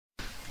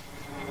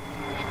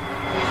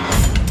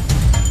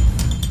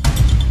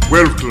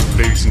Welcome,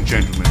 ladies and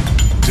gentlemen,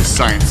 to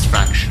Science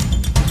Faction,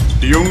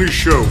 the only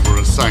show where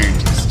a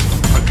scientist,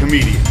 a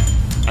comedian,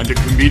 and a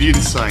comedian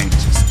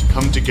scientist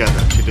come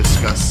together to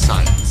discuss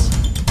science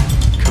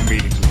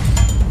comedically.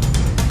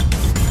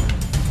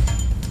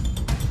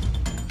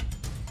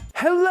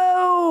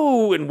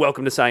 Hello, and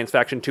welcome to Science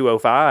Faction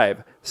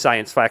 205,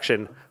 Science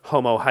Faction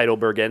Homo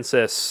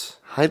heidelbergensis.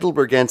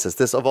 Heidelbergensis.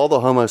 This, of all the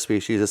Homo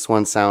species, this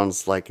one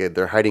sounds like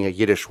they're hiding a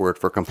Yiddish word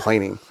for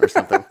complaining or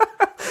something.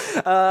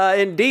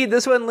 Indeed,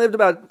 this one lived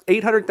about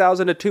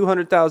 800,000 to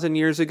 200,000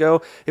 years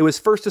ago. It was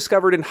first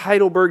discovered in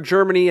Heidelberg,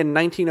 Germany in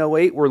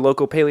 1908, where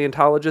local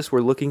paleontologists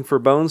were looking for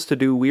bones to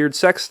do weird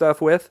sex stuff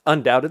with,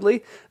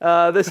 undoubtedly.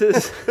 This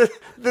is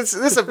This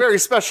is a very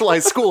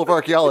specialized school of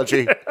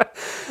archaeology.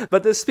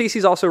 But this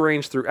species also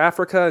ranged through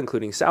Africa,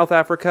 including South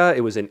Africa.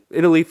 It was in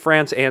Italy,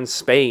 France, and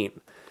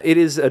Spain. It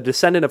is a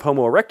descendant of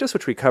Homo erectus,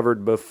 which we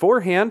covered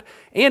beforehand,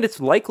 and it's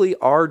likely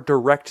our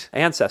direct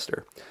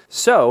ancestor.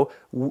 So,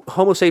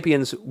 Homo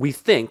sapiens, we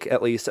think,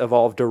 at least,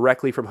 evolved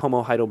directly from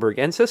Homo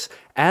heidelbergensis,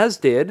 as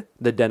did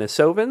the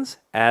Denisovans,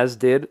 as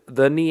did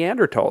the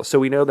Neanderthals. So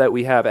we know that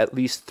we have at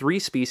least 3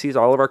 species,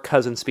 all of our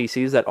cousin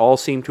species, that all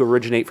seem to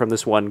originate from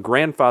this one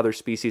grandfather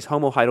species,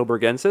 Homo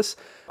heidelbergensis.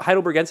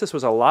 Heidelbergensis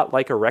was a lot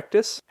like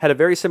erectus, had a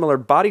very similar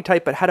body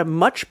type, but had a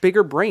much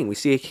bigger brain. We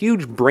see a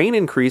huge brain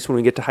increase when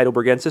we get to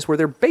heidelbergensis, where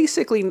they're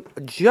basically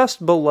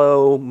just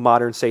below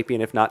modern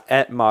sapien, if not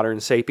at modern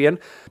sapien,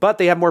 but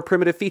they have more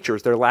primitive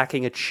features. They're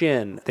lacking a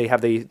chin. They have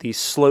the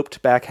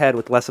sloped back head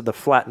with less of the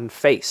flattened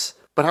face.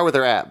 But how are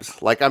their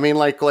abs? Like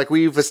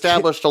we've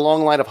established a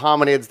long line of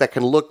hominids that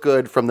can look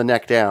good from the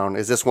neck down.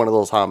 Is this one of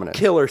those hominids?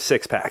 Killer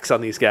six-packs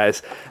on these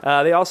guys.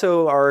 They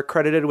also are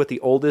credited with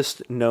the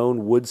oldest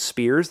known wood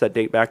spears that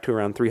date back to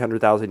around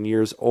 300,000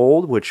 years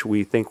old, which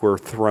we think were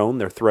thrown.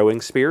 They're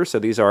throwing spears. So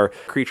these are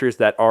creatures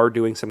that are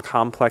doing some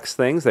complex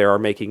things. They are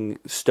making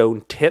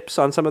stone tips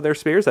on some of their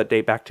spears that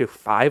date back to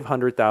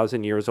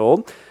 500,000 years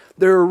old.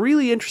 They're a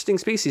really interesting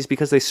species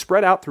because they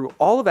spread out through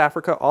all of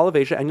Africa, all of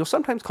Asia, and you'll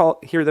sometimes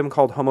hear them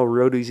called Homo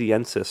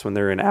rhodesiensis when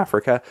they're in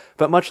Africa.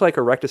 But much like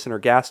Erectus and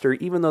Ergaster,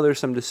 even though there's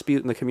some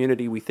dispute in the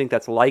community, we think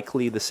that's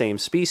likely the same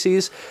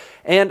species.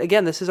 And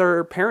again, this is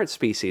our parent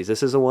species.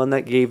 This is the one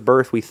that gave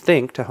birth, we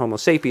think, to Homo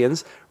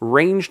sapiens,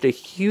 ranged a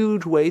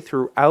huge way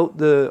throughout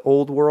the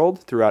old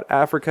world, throughout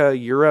Africa,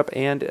 Europe,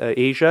 and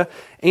Asia,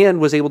 and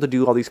was able to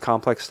do all these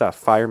complex stuff,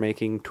 fire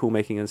making, tool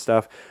making, and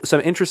stuff.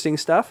 Some interesting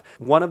stuff.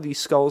 One of these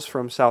skulls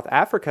from South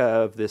Africa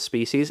of this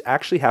species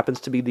actually happens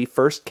to be the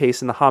first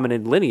case in the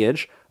hominid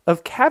lineage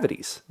of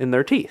cavities in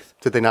their teeth.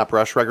 Did they not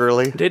brush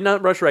regularly? Did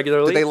not brush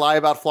regularly. Did they lie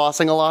about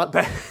flossing a lot?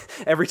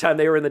 Every time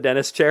they were in the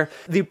dentist chair.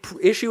 The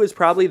issue is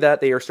probably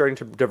that they are starting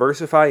to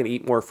diversify and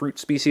eat more fruit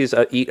species,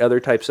 eat other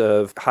types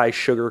of high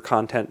sugar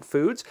content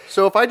foods.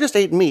 So if I just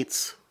ate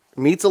meats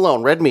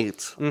alone, red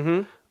meats,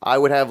 I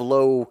would have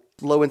low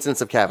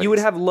incidence of cavities. You would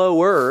have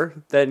lower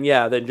than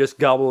just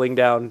gobbling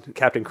down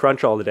Captain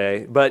Crunch all the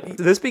day. But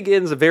this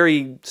begins a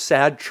very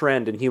sad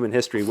trend in human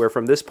history where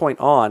from this point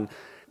on,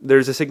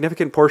 there's a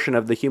significant portion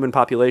of the human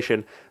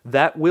population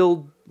that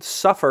will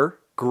suffer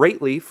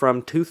greatly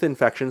from tooth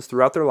infections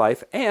throughout their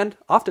life and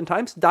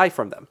oftentimes die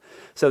from them.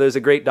 So there's a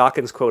great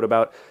Dawkins quote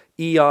about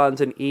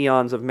eons and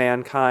eons of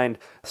mankind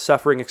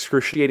suffering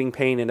excruciating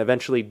pain and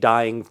eventually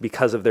dying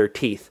because of their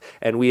teeth.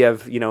 And we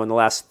have, in the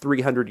last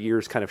 300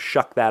 years kind of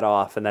shucked that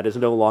off, and that is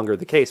no longer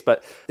the case.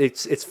 But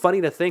it's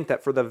funny to think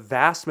that for the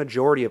vast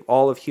majority of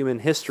all of human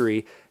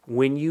history,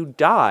 when you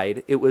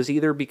died, it was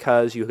either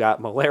because you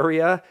got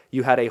malaria,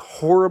 you had a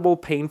horrible,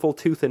 painful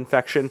tooth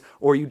infection,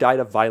 or you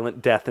died a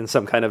violent death in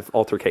some kind of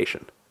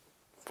altercation.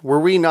 Were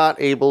we not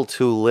able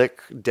to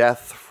lick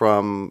death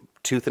from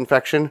tooth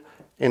infection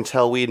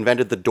until we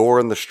invented the door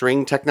and the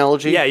string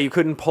technology? Yeah, you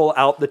couldn't pull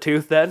out the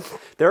tooth then.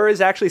 There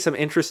is actually some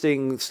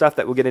interesting stuff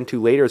that we'll get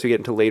into later as we get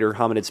into later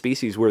hominid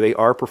species where they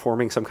are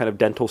performing some kind of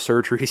dental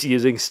surgeries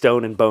using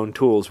stone and bone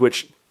tools,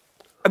 which,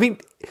 I mean,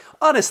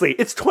 honestly,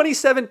 it's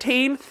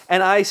 2017,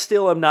 and I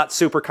still am not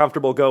super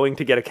comfortable going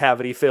to get a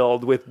cavity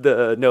filled with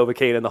the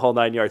Novocaine and the whole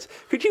 9 yards.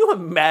 Could you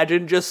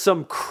imagine just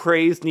some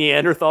crazed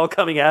Neanderthal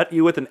coming at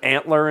you with an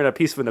antler and a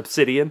piece of an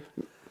obsidian?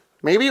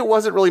 Maybe it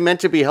wasn't really meant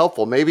to be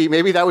helpful.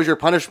 Maybe that was your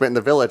punishment in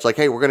the village. Like,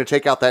 hey, we're going to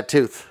take out that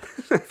tooth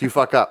if you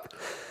fuck up.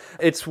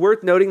 It's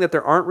worth noting that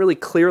there aren't really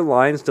clear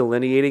lines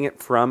delineating it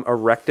from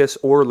Erectus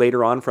or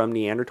later on from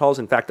Neanderthals.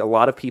 In fact, a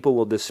lot of people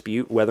will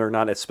dispute whether or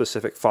not a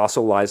specific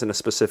fossil lies in a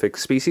specific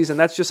species, and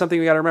that's just something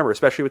we got to remember,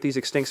 especially with these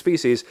extinct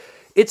species.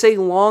 It's a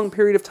long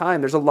period of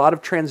time. There's a lot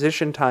of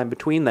transition time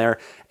between there,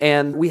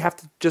 and we have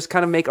to just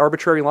kind of make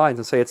arbitrary lines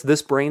and say it's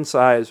this brain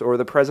size or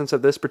the presence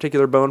of this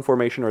particular bone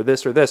formation or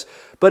this or this.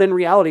 But in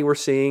reality, we're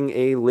seeing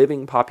a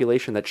living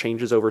population that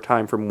changes over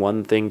time from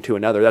one thing to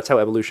another. That's how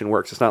evolution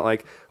works. It's not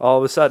like all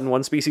of a sudden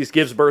one species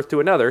gives birth to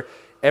another.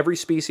 Every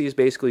species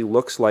basically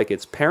looks like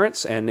its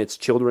parents, and its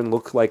children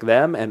look like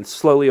them, and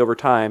slowly over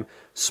time,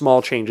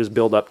 small changes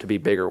build up to be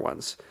bigger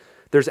ones.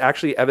 There's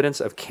actually evidence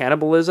of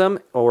cannibalism,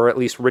 or at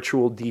least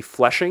ritual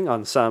defleshing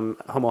on some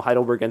Homo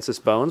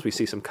heidelbergensis bones. We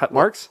see some cut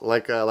marks.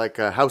 Like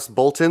House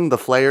Bolton, the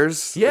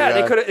flayers.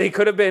 Yeah, they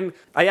could have been.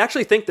 I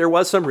actually think there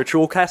was some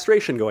ritual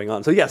castration going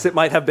on. So yes, it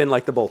might have been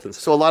like the Boltons.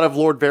 So a lot of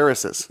Lord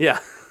Varys's. Yeah.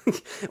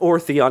 Or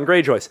Theon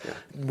Greyjoys.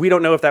 Yeah. We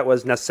don't know if that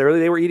was necessarily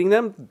they were eating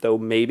them, though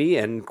maybe.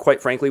 And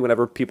quite frankly,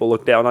 whenever people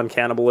look down on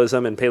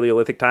cannibalism in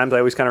Paleolithic times, I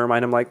always kind of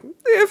remind them, like,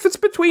 if it's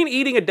between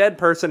eating a dead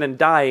person and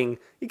dying,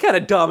 you're kind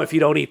of dumb if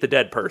you don't eat the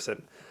dead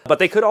person. But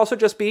they could also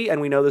just be,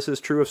 and we know this is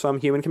true of some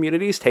human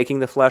communities, taking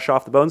the flesh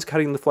off the bones,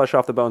 cutting the flesh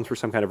off the bones for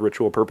some kind of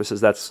ritual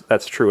purposes.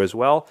 That's true as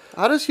well.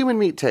 How does human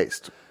meat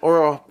taste?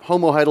 Or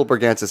Homo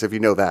heidelbergensis, if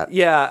you know that.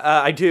 Yeah,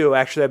 I do.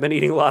 Actually, I've been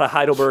eating a lot of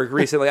Heidelberg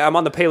recently. I'm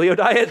on the paleo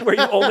diet where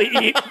you only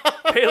eat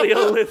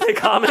Paleolithic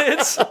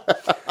hominids.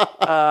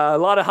 A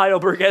lot of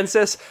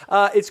Heidelbergensis.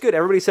 It's good.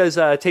 Everybody says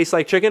tastes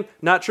like chicken.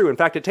 Not true. In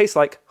fact, it tastes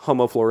like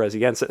Homo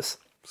floresiensis.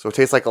 So it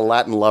tastes like a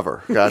Latin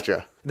lover.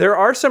 Gotcha. There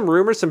are some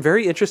rumors, some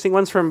very interesting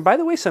ones from, by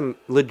the way, some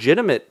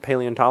legitimate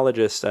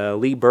paleontologist,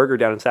 Lee Berger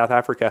down in South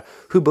Africa,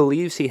 who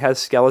believes he has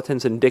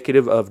skeletons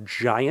indicative of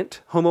giant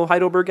Homo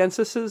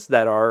heidelbergenses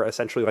that are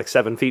essentially like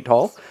 7 feet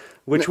tall,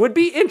 which would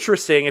be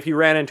interesting if you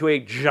ran into a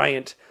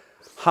giant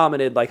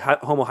hominid like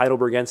Homo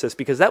heidelbergensis,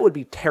 because that would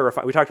be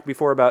terrifying. We talked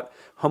before about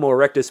Homo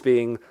erectus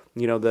being,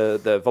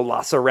 the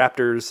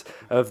velociraptors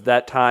of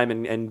that time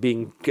and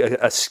being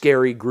a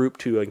scary group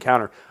to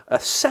encounter. A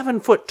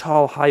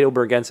 7-foot-tall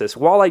heidelbergensis,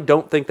 while I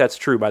don't think that's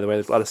true, by the way,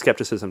 there's a lot of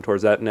skepticism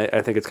towards that, and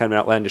I think it's kind of an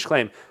outlandish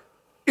claim,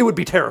 it would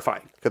be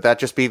terrifying. Could that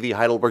just be the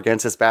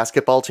heidelbergensis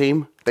basketball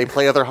team? They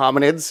play other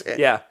hominids?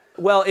 Yeah.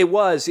 Well, it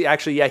was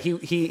actually, yeah.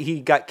 He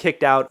got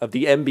kicked out of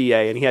the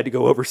NBA and he had to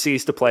go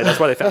overseas to play. That's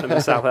why they found him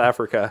in South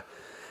Africa.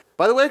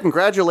 By the way,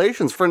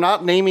 congratulations for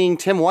not naming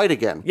Tim White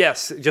again.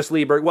 Yes, just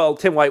Lee Berger. Well,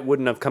 Tim White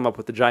wouldn't have come up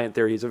with the giant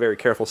theory. He's a very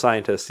careful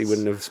scientist. He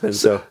wouldn't have been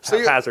so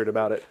haphazard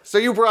about it. So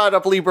you brought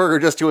up Lee Berger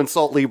just to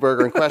insult Lee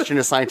Berger and question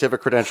his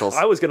scientific credentials.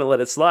 I was going to let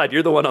it slide.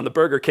 You're the one on the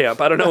Berger camp.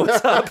 I don't know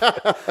what's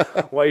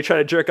up. Why are you trying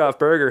to jerk off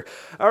Berger?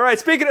 All right,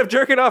 speaking of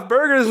jerking off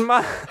burgers,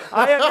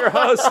 I am your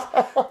host,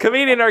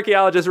 comedian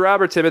archaeologist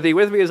Robert Timothy.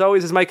 With me, as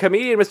always, is my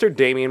comedian, Mr.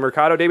 Damien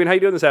Mercado. Damien, how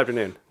you doing this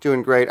afternoon?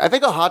 Doing great. I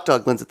think a hot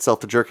dog lends itself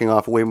to jerking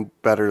off way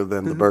better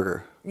than the burger.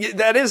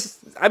 Yeah,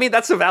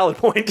 that's a valid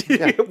point.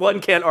 Yeah.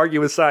 One can't argue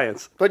with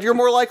science. But you're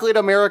more likely to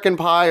American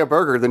pie a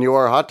burger than you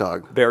are a hot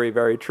dog. Very,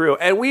 very true.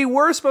 And we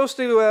were supposed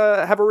to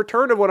have a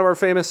return of one of our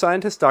famous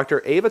scientists,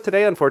 Dr. Ava,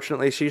 today.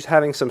 Unfortunately, she's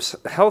having some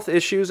health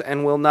issues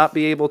and will not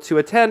be able to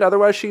attend.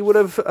 Otherwise, she would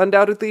have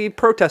undoubtedly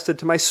protested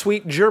to my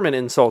sweet German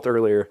insult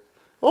earlier.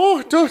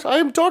 Oh, I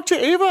am Dr.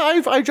 Ava.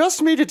 I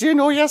just made it in.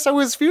 Oh, yes, I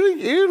was feeling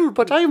ill,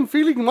 but I am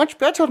feeling much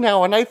better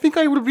now, and I think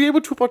I will be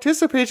able to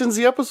participate in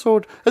the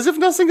episode as if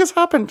nothing has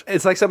happened.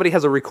 It's like somebody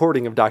has a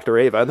recording of Dr.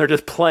 Ava, and they're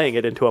just playing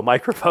it into a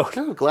microphone.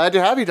 Oh, glad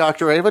to have you,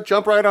 Dr. Ava.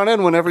 Jump right on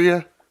in whenever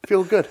you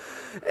feel good.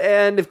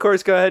 And, of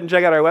course, go ahead and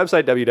check out our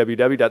website,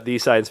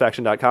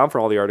 www.thesciencefaction.com, for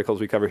all the articles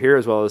we cover here,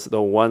 as well as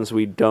the ones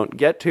we don't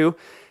get to.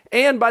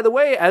 And, by the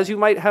way, as you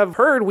might have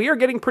heard, we are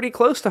getting pretty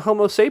close to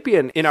Homo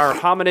sapien in our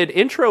hominid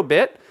intro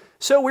bit.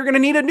 So we're going to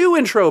need a new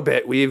intro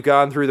bit. We've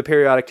gone through the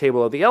periodic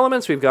table of the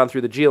elements, we've gone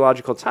through the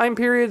geological time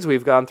periods,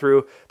 we've gone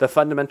through the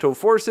fundamental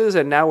forces,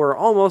 and now we're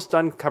almost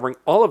done covering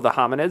all of the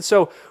hominids.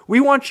 So we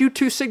want you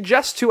to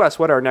suggest to us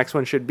what our next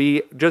one should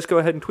be. Just go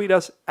ahead and tweet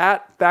us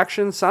at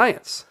Faction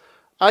Science.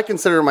 I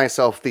consider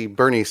myself the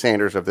Bernie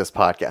Sanders of this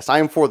podcast. I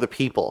am for the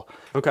people.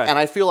 Okay. And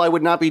I feel I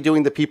would not be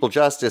doing the people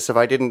justice if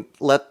I didn't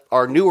let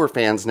our newer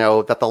fans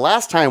know that the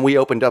last time we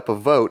opened up a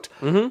vote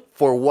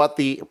for what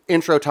the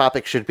intro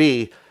topic should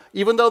be,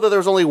 even though there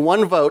was only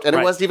one vote, and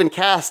it wasn't even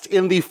cast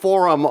in the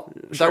forum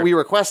that we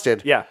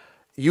requested. Yeah.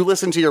 You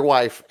listened to your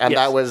wife, and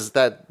that was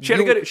that. She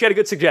had a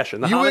good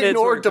suggestion. You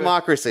ignored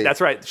democracy. That's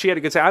right. She had a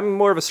good. I'm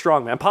more of a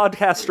strongman,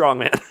 podcast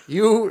strongman.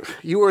 You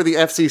are the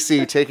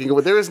FCC taking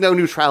away. There is no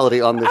neutrality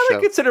on this show. I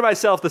would consider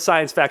myself the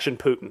science faction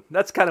Putin.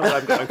 That's kind of what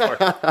I'm going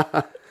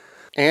for.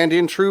 And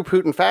in true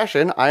Putin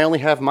fashion, I only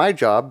have my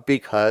job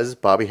because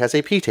Bobby has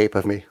a P-tape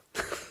of me.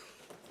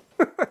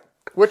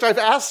 Which I've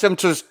asked him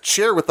to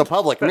share with the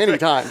public many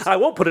times. I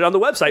won't put it on the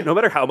website no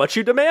matter how much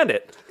you demand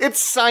it. It's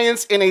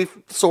science in a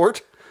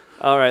sort.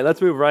 All right,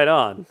 let's move right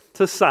on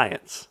to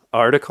science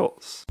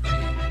articles.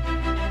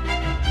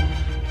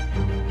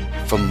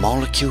 From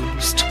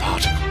molecules to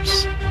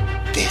particles,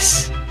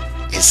 this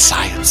is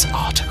Science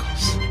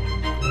Articles.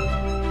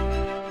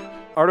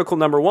 Article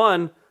number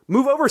 1,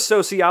 move over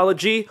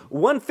sociology.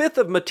 1/5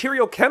 of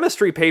material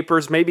chemistry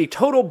papers may be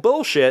total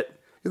bullshit.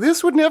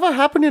 This would never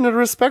happen in a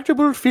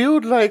respectable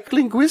field like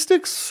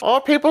linguistics. Our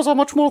papers are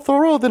much more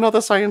thorough than other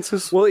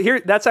sciences. Well,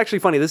 that's actually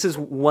funny. This is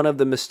one of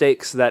the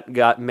mistakes that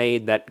got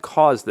made that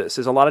caused this,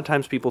 is a lot of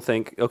times people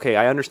think, okay,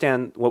 I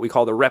understand what we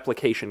call the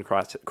replication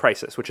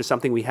crisis, which is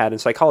something we had in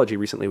psychology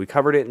recently. We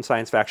covered it in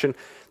Science Faction.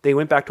 They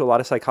went back to a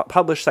lot of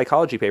published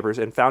psychology papers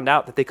and found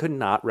out that they could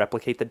not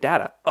replicate the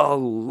data. A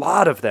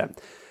lot of them.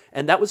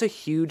 And that was a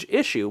huge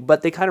issue,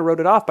 but they kind of wrote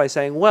it off by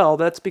saying, well,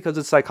 that's because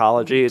it's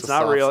psychology, it's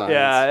not real. Science.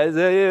 Yeah,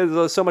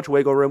 there's so much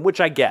wiggle room,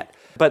 which I get.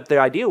 But the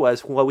idea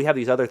was, well, we have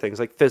these other things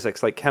like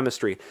physics, like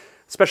chemistry,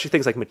 especially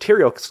things like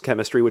materials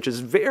chemistry, which is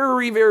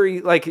very,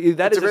 very, like,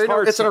 that is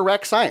hard. It's an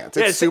erect science.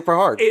 It's super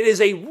hard. It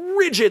is a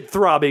rigid,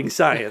 throbbing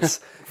science.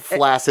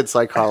 Flaccid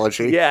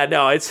psychology. Yeah,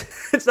 no, it's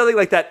nothing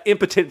like that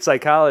impotent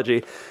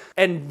psychology.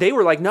 And they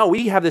were like, no,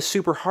 we have this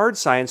super hard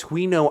science.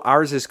 We know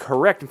ours is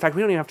correct. In fact,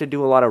 we don't even have to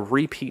do a lot of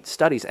repeat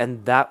studies.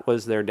 And that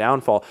was their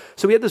downfall.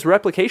 So we had this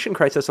replication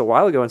crisis a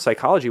while ago in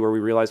psychology where we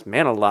realized,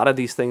 man, a lot of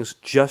these things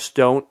just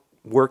don't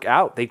work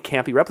out. They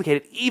can't be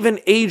replicated. Even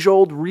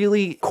age-old,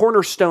 really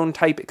cornerstone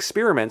type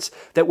experiments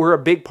that were a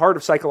big part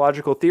of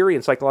psychological theory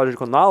and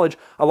psychological knowledge,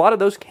 a lot of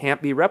those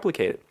can't be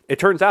replicated. It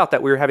turns out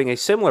that we were having a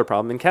similar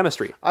problem in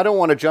chemistry. I don't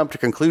want to jump to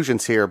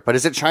conclusions here, but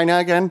is it China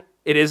again?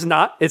 It is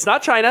not. It's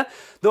not China.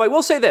 Though I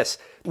will say this.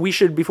 We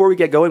should, before we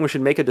get going, we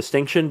should make a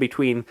distinction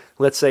between,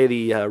 let's say,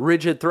 the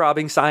rigid,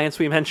 throbbing science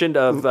we mentioned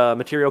of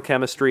material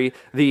chemistry,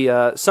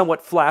 the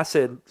somewhat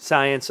flaccid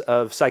science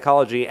of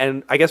psychology,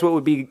 and I guess what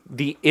would be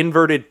the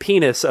inverted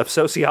penis of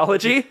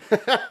sociology.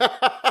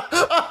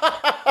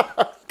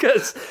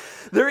 Because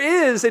there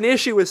is an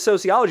issue with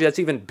sociology that's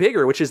even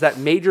bigger, which is that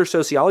major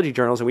sociology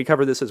journals, and we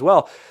cover this as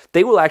well,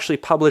 they will actually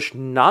publish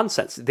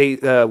nonsense.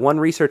 One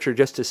researcher,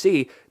 just to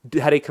see,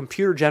 had a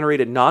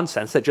computer-generated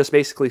nonsense that just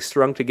basically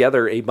strung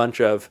together a bunch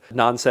of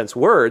nonsense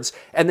words,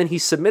 and then he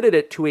submitted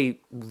it to a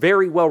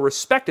very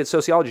well-respected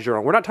sociology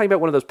journal. We're not talking about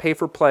one of those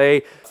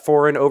pay-for-play,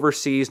 foreign,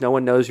 overseas, no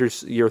one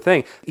knows your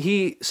thing.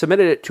 He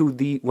submitted it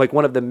to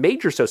one of the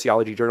major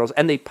sociology journals,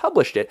 and they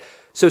published it.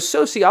 So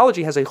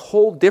sociology has a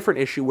whole different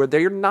issue where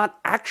they're not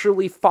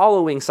actually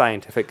following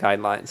scientific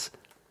guidelines.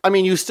 I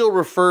mean, you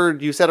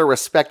said a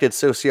respected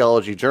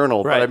sociology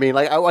journal, right. But I mean,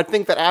 like, I would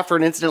think that after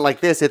an incident like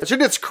this,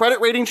 shouldn't its credit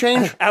rating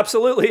change?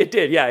 Absolutely, it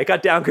did. Yeah, it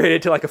got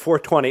downgraded to like a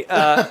 420.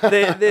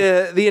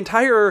 The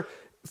entire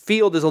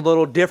field is a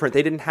little different.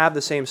 They didn't have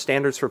the same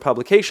standards for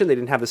publication. They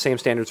didn't have the same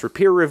standards for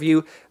peer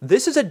review.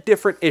 This is a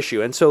different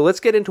issue. And so let's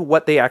get into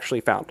what they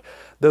actually found.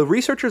 The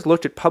researchers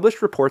looked at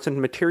published reports in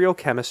material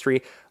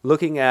chemistry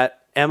looking at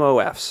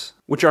MOFs,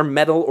 which are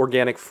metal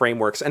organic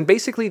frameworks. And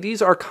basically, these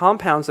are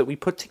compounds that we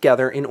put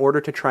together in order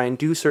to try and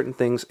do certain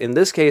things. In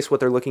this case, what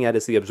they're looking at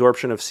is the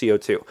absorption of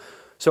CO2.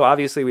 So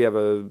obviously, we have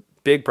a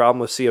big problem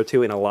with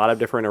CO2 in a lot of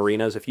different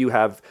arenas. If you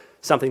have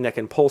something that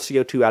can pull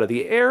CO2 out of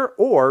the air,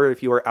 or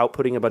if you are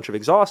outputting a bunch of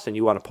exhaust and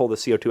you want to pull the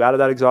CO2 out of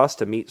that exhaust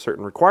to meet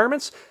certain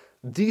requirements,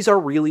 these are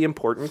really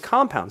important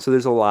compounds. So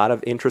there's a lot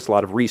of interest, a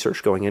lot of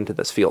research going into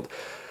this field.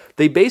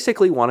 They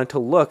basically wanted to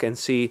look and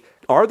see,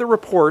 are the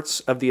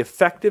reports of the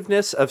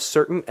effectiveness of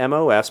certain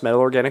MOFs,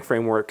 metal organic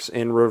frameworks,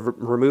 in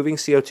removing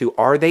CO2,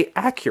 are they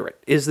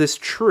accurate? Is this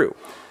true?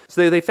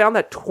 So they found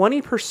that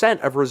 20%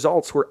 of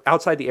results were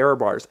outside the error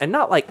bars, and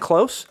not like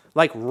close,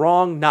 like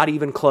wrong, not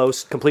even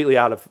close, completely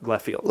out of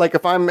left field. Like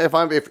if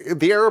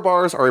the error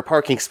bars are a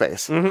parking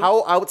space,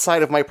 how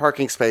outside of my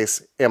parking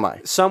space am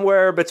I?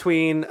 Somewhere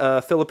between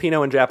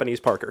Filipino and Japanese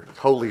parker.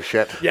 Holy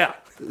shit. Yeah.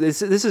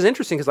 This is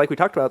interesting because, like we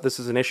talked about, this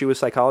is an issue with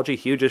psychology,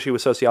 huge issue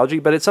with sociology,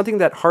 but it's something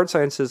that hard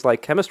sciences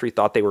like chemistry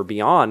thought they were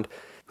beyond.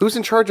 Who's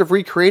in charge of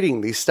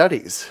recreating these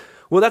studies?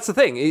 Well, that's the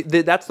thing.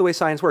 That's the way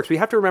science works. We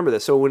have to remember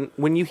this. So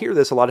when you hear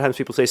this, a lot of times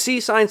people say, see,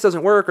 science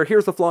doesn't work, or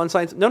here's the flaw in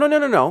science.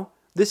 No.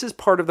 This is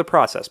part of the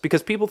process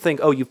because people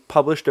think, oh, you've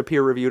published a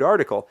peer-reviewed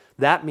article.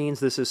 That means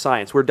this is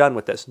science. We're done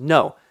with this.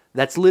 No,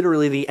 that's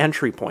literally the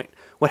entry point.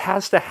 What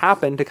has to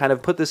happen to kind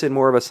of put this in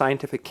more of a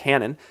scientific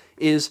canon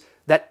is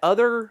that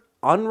other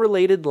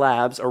unrelated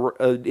labs are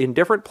in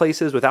different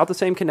places without the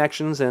same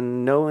connections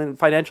and no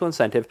financial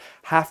incentive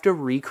have to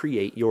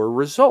recreate your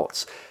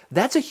results.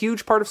 That's a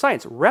huge part of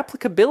science.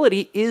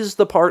 Replicability is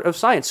the part of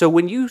science. So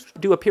when you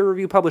do a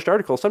peer-reviewed published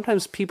article,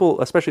 sometimes people,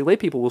 especially lay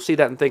people, will see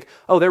that and think,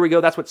 oh, there we go,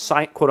 that's what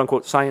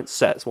quote-unquote science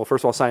says. Well,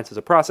 first of all, science is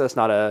a process,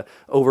 not a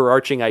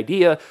overarching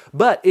idea,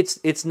 but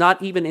it's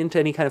not even into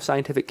any kind of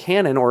scientific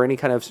canon or any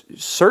kind of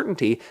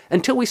certainty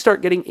until we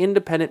start getting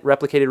independent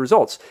replicated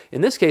results. In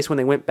this case, when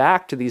they went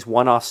back to these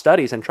one-off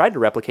studies and tried to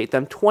replicate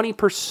them,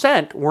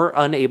 20% were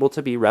unable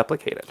to be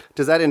replicated.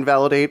 Does that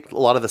invalidate a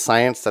lot of the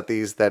science that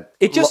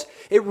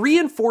it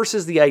reinforces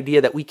the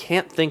idea that we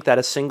can't think that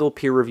a single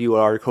peer-reviewed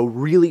article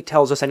really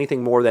tells us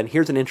anything more than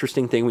here's an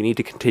interesting thing we need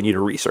to continue to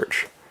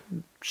research.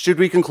 Should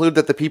we conclude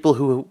that the people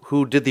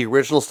who did the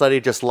original study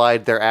just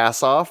lied their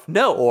ass off?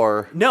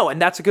 No,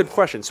 and that's a good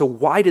question. So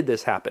why did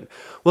this happen?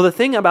 Well, the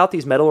thing about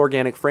these metal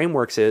organic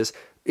frameworks is,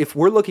 if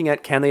we're looking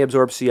at can they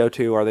absorb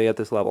CO2, are they at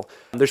this level?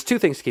 There's two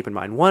things to keep in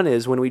mind. One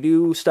is when we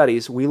do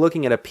studies, we're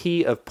looking at a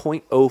P of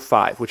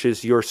 0.05, which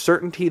is your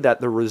certainty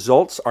that the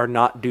results are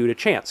not due to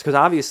chance. Because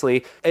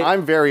obviously...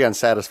 I'm very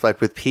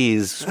unsatisfied with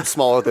P's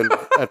smaller than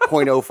at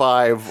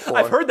 0.05.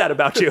 I've heard that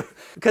about you.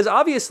 Because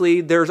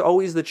obviously there's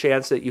always the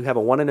chance that you have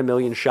a 1 in a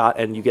million shot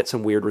and you get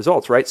some weird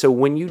results, right? So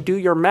when you do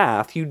your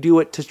math, you do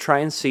it to try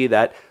and see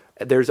that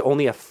there's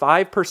only a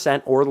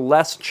 5% or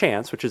less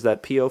chance, which is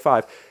that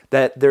P05,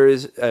 that there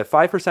is a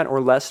 5%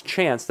 or less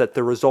chance that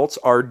the results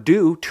are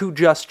due to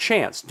just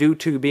chance, due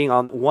to being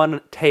on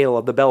one tail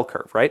of the bell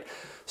curve, right?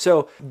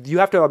 So you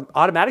have to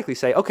automatically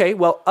say, okay,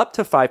 well, up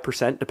to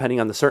 5%, depending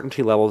on the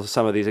certainty levels of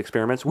some of these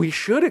experiments, we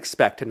should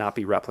expect to not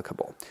be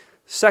replicable.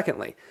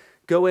 Secondly,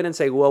 go in and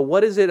say, well,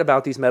 what is it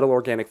about these metal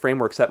organic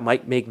frameworks that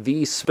might make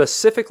these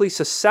specifically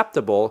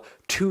susceptible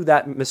to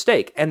that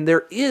mistake? And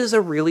there is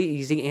a really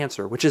easy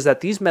answer, which is that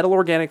these metal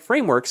organic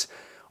frameworks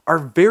are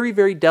very,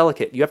 very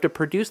delicate. You have to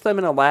produce them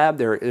in a lab.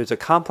 There's a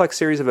complex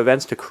series of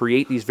events to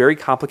create these very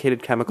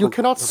complicated chemical You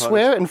cannot components.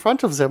 swear in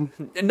front of them.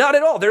 Not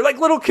at all. They're like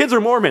little kids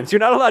or Mormons. You're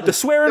not allowed to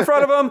swear in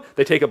front of them.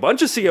 They take a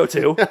bunch of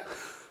CO2.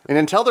 And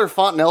until their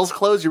fontanelles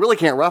close, you really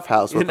can't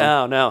roughhouse with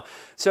them. No.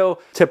 So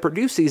to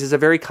produce these is a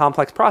very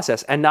complex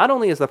process. And not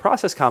only is the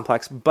process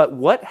complex, but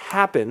what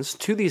happens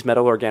to these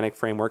metal organic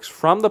frameworks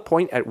from the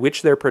point at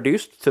which they're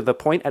produced to the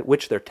point at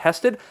which they're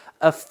tested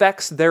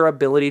affects their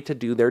ability to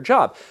do their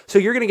job. So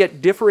you're going to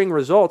get differing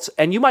results,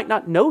 and you might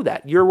not know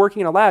that. You're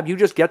working in a lab, you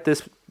just get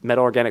this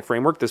metal organic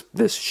framework,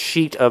 this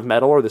sheet of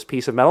metal or this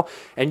piece of metal,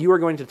 and you are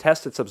going to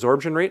test its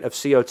absorption rate of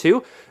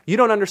CO2. You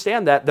don't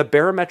understand that the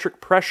barometric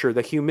pressure,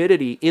 the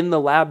humidity in the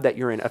lab that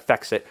you're in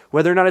affects it.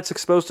 Whether or not it's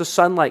exposed to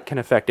sunlight can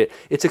affect it.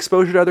 Its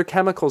exposure to other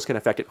chemicals can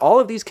affect it. All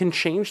of these can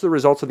change the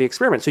results of the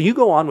experiment. So you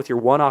go on with your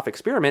one-off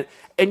experiment,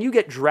 and you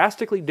get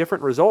drastically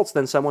different results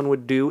than someone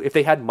would do if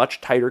they had much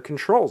tighter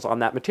controls on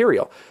that material.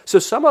 So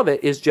some of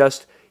it is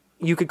just,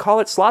 you could call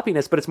it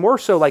sloppiness, but it's more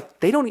so like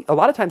a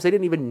lot of times they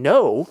didn't even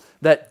know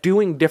that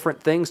doing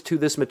different things to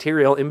this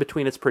material in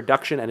between its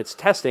production and its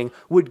testing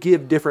would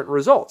give different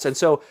results. And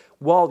so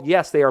while,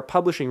 yes, they are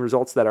publishing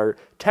results that are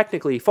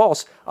technically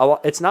false,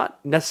 it's not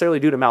necessarily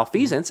due to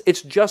malfeasance.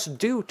 It's just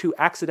due to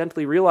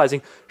accidentally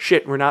realizing,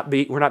 shit, we're not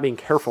being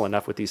careful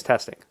enough with these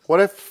testing. What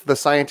if the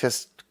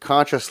scientists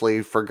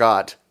consciously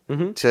forgot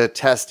to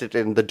test it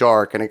in the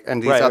dark and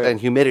in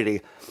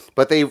humidity,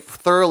 but they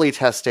thoroughly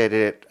tested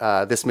it,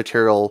 this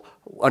material,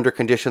 under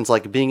conditions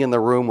like being in the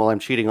room while I'm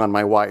cheating on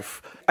my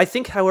wife? I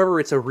think, however,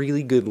 it's a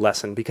really good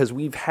lesson because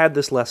we've had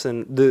this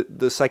lesson.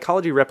 The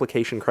psychology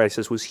replication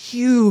crisis was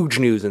huge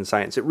news in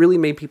science. It really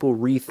made people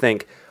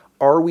rethink,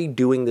 are we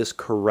doing this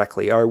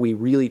correctly? Are we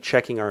really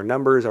checking our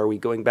numbers? Are we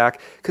going back?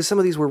 Because some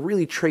of these were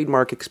really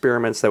trademark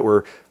experiments that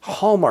were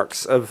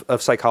hallmarks of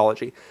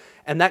psychology.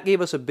 And that gave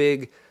us a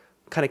big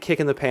kind of kick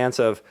in the pants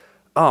of,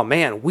 oh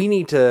man, we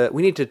need to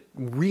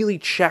really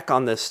check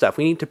on this stuff.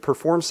 We need to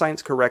perform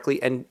science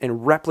correctly and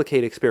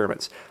replicate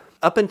experiments.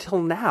 Up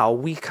until now,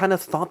 we kind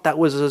of thought that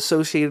was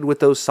associated with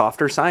those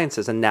softer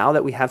sciences. And now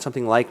that we have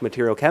something like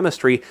material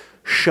chemistry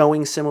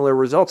showing similar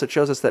results, it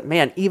shows us that,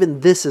 man,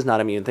 even this is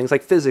not immune. Things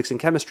like physics and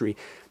chemistry,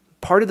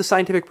 part of the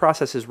scientific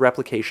process is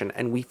replication,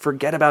 and we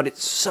forget about it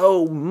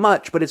so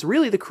much, but it's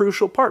really the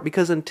crucial part,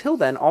 because until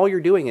then, all you're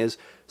doing is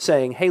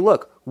saying, hey,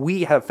 look,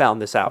 we have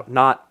found this out,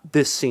 not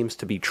this seems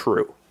to be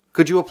true.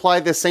 Could you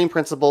apply this same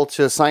principle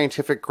to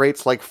scientific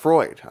greats like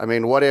Freud? I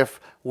mean, what if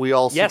we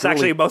all... Yes,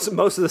 actually, most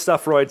of the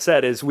stuff Freud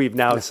said is we've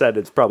now said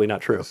it's probably not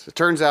true. It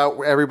turns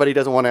out everybody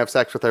doesn't want to have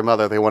sex with their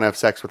mother. They want to have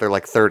sex with their,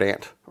 third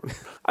aunt.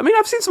 I mean,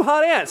 I've seen some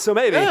hot aunts, so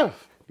maybe. Yeah.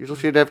 Usually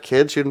she didn't have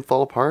kids. She didn't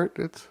fall apart.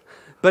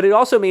 But it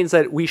also means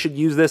that we should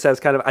use this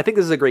as kind of, I think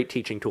this is a great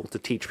teaching tool to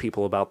teach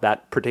people about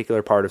that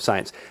particular part of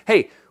science.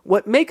 Hey,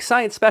 what makes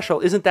science special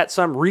isn't that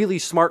some really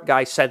smart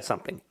guy said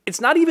something. It's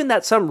not even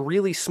that some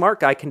really smart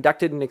guy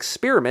conducted an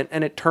experiment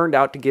and it turned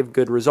out to give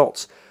good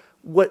results.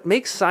 What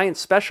makes science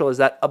special is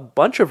that a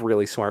bunch of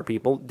really smart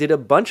people did a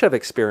bunch of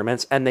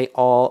experiments and they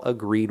all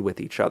agreed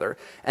with each other.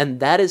 And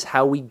that is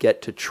how we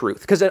get to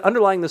truth. Because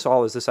underlying this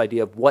all is this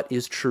idea of what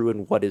is true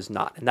and what is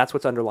not. And that's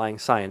what's underlying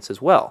science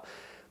as well.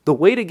 The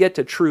way to get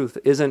to truth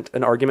isn't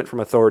an argument from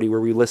authority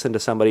where we listen to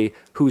somebody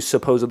who's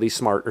supposedly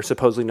smart or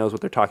supposedly knows what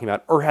they're talking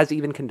about or has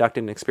even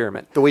conducted an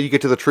experiment. The way you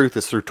get to the truth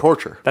is through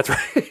torture. That's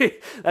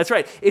right. That's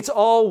right. It's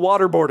all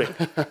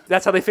waterboarding.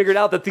 That's how they figured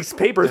out that these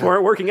papers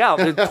weren't working out.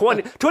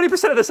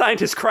 20% of the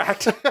scientists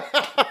cracked.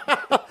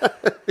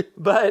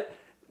 But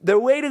the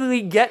way that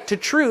we get to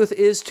truth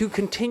is to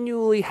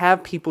continually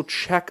have people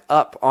check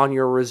up on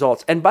your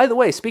results. And by the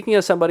way, speaking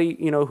as somebody,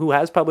 who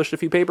has published a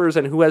few papers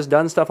and who has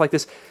done stuff like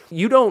this,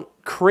 you don't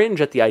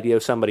cringe at the idea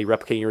of somebody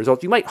replicating your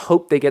results. You might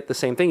hope they get the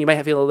same thing. You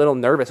might feel a little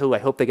nervous. Oh, I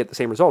hope they get the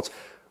same results.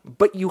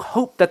 But you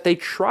hope that they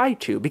try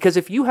to, because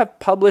if you have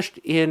published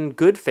in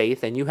good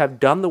faith and you have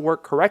done the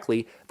work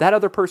correctly, that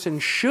other person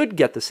should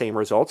get the same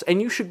results, and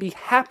you should be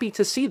happy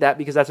to see that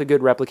because that's a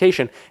good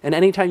replication. And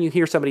anytime you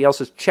hear somebody else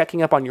is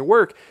checking up on your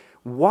work,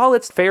 while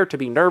it's fair to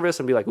be nervous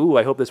and be like, ooh,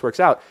 I hope this works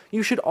out,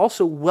 you should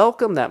also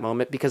welcome that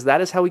moment because that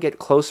is how we get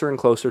closer and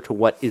closer to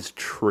what is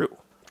true.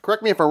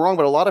 correct me if I'm wrong,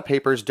 but a lot of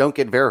papers don't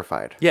get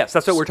verified. Yes,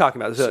 that's what we're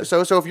talking about.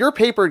 So if your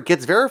paper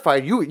gets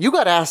verified, you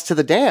got asked to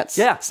the dance.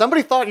 Yeah.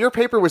 Somebody thought your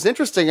paper was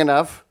interesting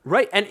enough.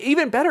 Right, and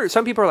even better,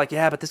 some people are like,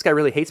 yeah, but this guy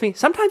really hates me.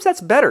 Sometimes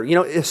that's better. You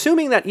know,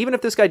 assuming that even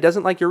if this guy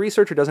doesn't like your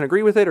research or doesn't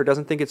agree with it or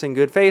doesn't think it's in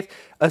good faith,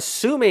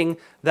 assuming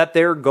that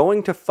they're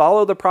going to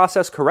follow the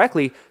process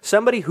correctly,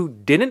 somebody who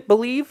didn't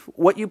believe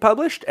what you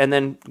published and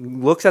then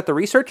looks at the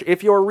research,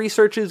 if your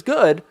research is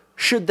good,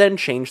 should then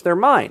change their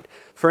mind.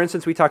 For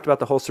instance, we talked about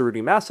the whole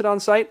Ceruti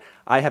Mastodon site.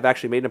 I have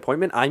actually made an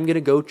appointment. I'm going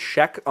to go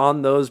check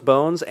on those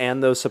bones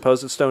and those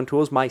supposed stone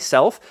tools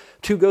myself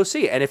to go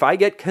see. And if I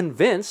get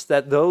convinced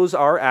that those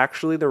are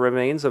actually the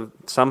remains of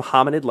some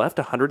hominid left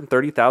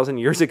 130,000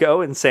 years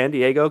ago in San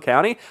Diego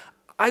County,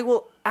 I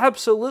will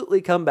absolutely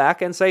come back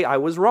and say I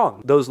was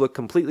wrong. Those look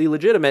completely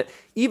legitimate,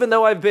 even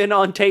though I've been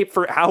on tape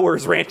for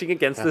hours ranting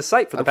against this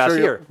site for the past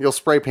year. You'll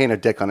spray paint a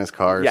dick on his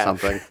car or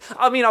something.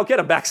 I mean, I'll get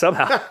him back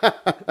somehow.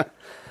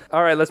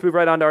 All right, let's move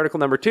right on to article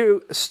number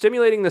 2.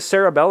 Stimulating the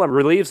cerebellum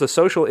relieves the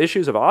social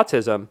issues of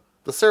autism.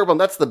 The cerebellum,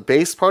 that's the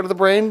base part of the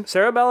brain?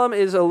 Cerebellum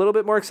is a little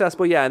bit more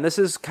accessible, yeah, and this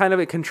is kind of,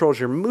 it controls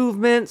your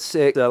movements,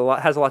 it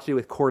has a lot to do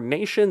with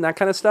coordination, that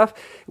kind of stuff.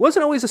 It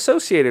wasn't always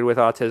associated with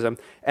autism,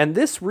 and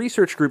this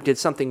research group did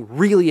something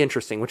really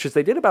interesting, which is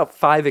they did about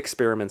 5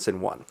 experiments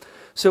in one.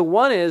 So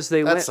one is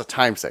That's a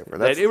time saver.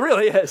 It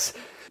really is.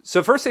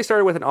 So first they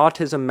started with an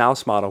autism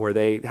mouse model where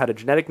they had a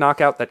genetic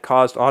knockout that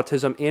caused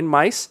autism in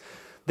mice.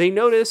 They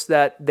noticed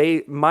that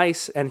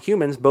mice and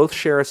humans both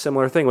share a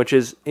similar thing, which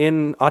is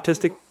in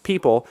autistic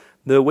people,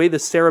 the way the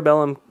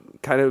cerebellum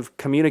kind of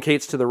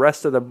communicates to the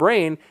rest of the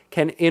brain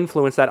can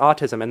influence that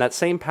autism. And that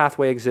same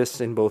pathway exists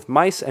in both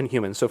mice and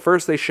humans. So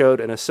first they showed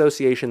an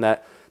association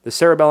that the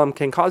cerebellum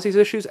can cause these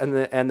issues and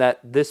that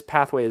this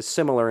pathway is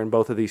similar in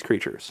both of these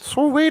creatures.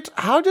 So wait,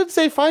 how did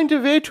they find a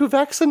way to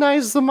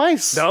vaccinize the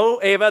mice? No,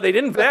 Ava, they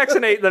didn't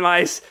vaccinate the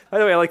mice. By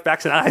the way, I like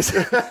vaccinize.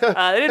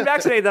 They didn't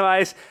vaccinate the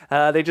mice.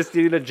 They just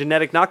did a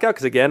genetic knockout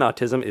because, again,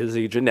 autism is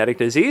a genetic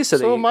disease.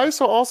 So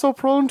mice are also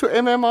prone to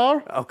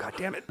MMR? Oh, God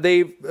damn it.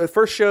 They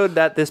first showed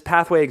that this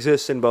pathway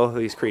exists in both of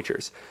these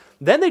creatures.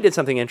 Then they did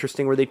something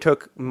interesting where they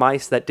took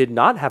mice that did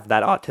not have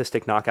that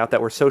autistic knockout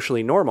that were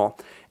socially normal,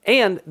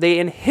 and they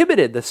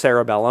inhibited the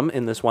cerebellum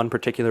in this one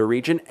particular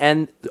region,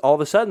 and all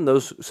of a sudden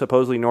those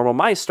supposedly normal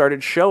mice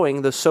started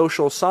showing the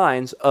social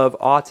signs of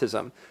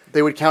autism.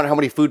 They would count how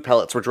many food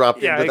pellets were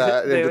dropped into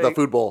the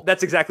food bowl.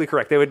 That's exactly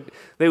correct.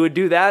 They would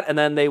do that, and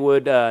then they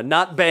would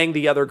not bang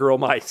the other girl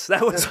mice.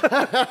 That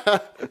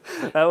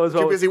was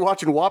too busy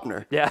watching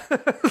Wapner. Yeah,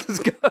 it was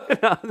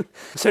good.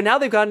 So now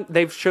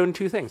they've shown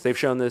 2 things. They've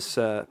shown this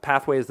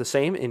pathway is the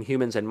same in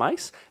humans and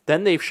mice.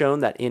 Then they've shown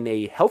that in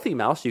a healthy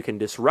mouse you can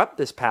disrupt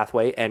this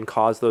pathway and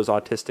cause those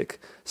autistic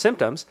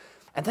symptoms.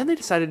 And then they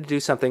decided to do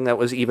something that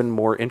was even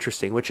more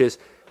interesting, which is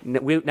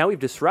now we've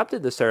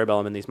disrupted the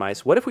cerebellum in these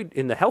mice. What if we,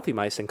 in the healthy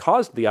mice, and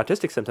caused the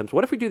autistic symptoms,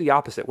 what if we do the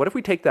opposite? What if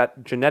we take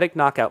that genetic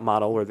knockout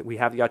model where we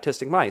have the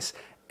autistic mice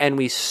and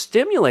we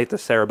stimulate the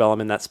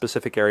cerebellum in that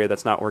specific area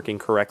that's not working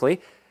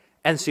correctly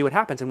and see what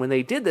happens? And when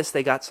they did this,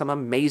 they got some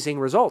amazing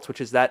results, which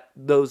is that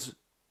those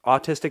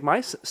autistic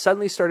mice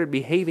suddenly started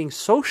behaving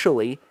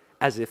socially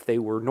as if they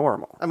were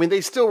normal. I mean,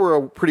 they still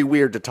were pretty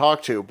weird to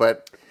talk to,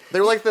 but they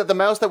were like the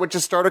mouse that would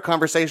just start a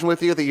conversation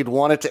with you that you'd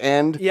want it to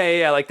end.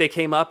 Yeah. Like they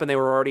came up and they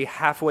were already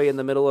halfway in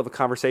the middle of a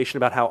conversation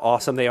about how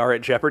awesome they are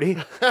at Jeopardy.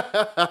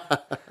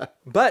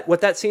 But what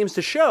that seems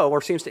to show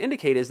or seems to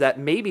indicate is that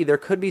maybe there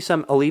could be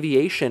some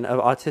alleviation of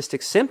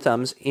autistic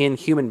symptoms in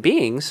human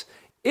beings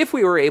if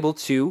we were able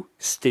to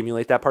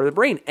stimulate that part of the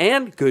brain.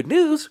 And good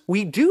news,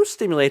 we do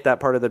stimulate that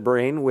part of the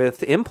brain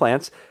with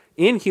implants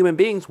in human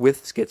beings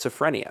with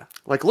schizophrenia.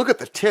 Like, look at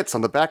the tits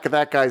on the back of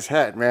that guy's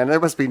head, man. There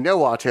must be no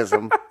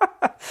autism.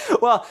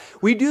 Well,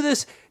 we do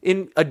this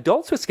in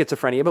adults with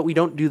schizophrenia, but we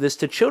don't do this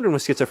to children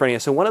with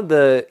schizophrenia. So one of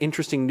the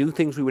interesting new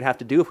things we would have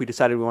to do if we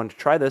decided we wanted to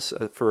try this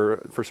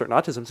for certain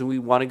autisms, and we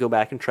want to go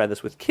back and try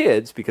this with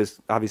kids, because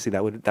obviously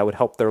that would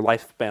help their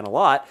lifespan a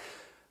lot.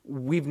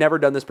 We've never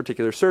done this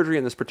particular surgery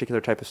and this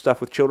particular type of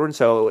stuff with children,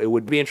 so it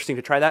would be interesting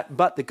to try that.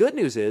 But the good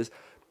news is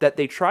that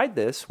they tried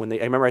this I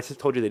remember I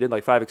told you they did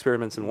like 5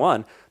 experiments in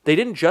one. They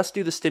didn't just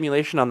do the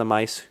stimulation on the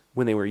mice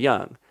when they were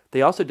young.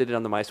 They also did it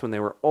on the mice when they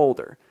were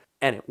older,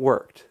 and it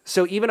worked.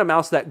 So even a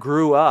mouse that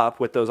grew up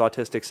with those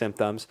autistic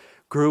symptoms,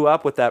 grew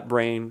up with that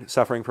brain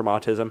suffering from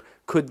autism,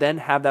 could then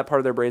have that part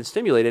of their brain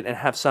stimulated and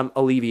have some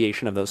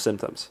alleviation of those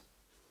symptoms.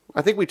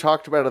 I think we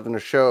talked about it in the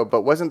show,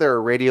 but wasn't there a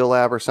radio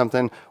lab or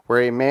something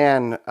where a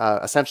man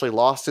essentially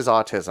lost his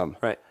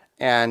autism? Right.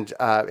 And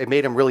it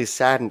made him really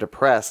sad and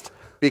depressed,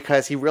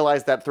 because he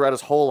realized that throughout his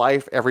whole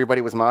life,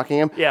 everybody was mocking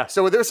him. Yeah.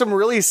 So there's some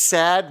really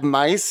sad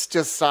mice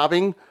just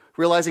sobbing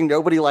realizing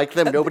nobody liked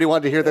them, nobody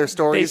wanted to hear their They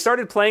stories.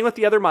 started playing with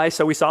the other mice,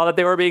 so we saw that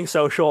they were being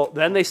social.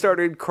 Then they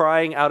started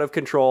crying out of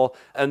control,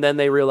 and then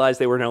they realized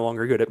they were no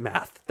longer good at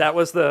math. That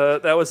was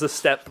the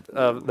step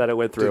that it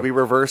went through. Did we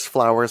reverse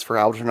flowers for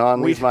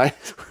Algernon? These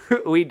mice?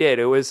 We did.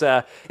 It was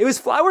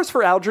flowers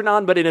for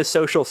Algernon, but in a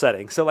social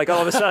setting. So like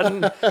all of a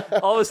sudden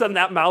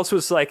that mouse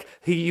was like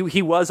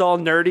he was all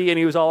nerdy and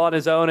he was all on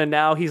his own, and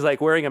now he's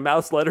like wearing a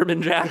mouse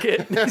Letterman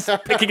jacket. He's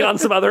picking on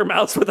some other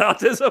mouse with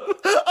autism.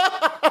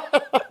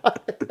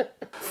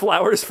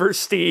 Flowers for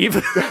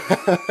Steve.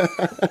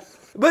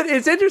 But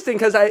it's interesting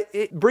because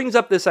it brings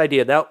up this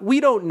idea. Now, we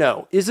don't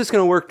know. Is this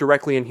going to work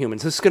directly in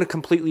humans? Is this going to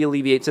completely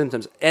alleviate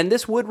symptoms? And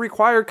this would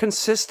require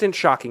consistent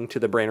shocking to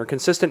the brain, or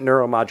consistent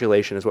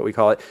neuromodulation is what we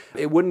call it.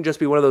 It wouldn't just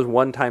be one of those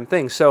one-time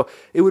things. So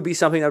it would be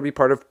something that would be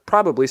part of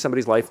probably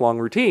somebody's lifelong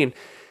routine.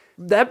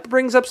 That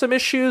brings up some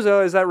issues.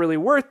 Is that really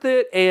worth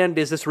it? And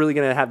is this really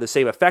going to have the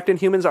same effect in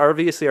humans?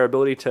 Obviously, our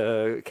ability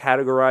to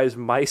categorize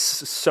mice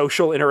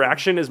social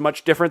interaction is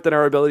much different than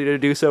our ability to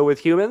do so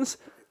with humans.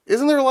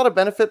 Isn't there a lot of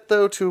benefit,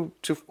 though, to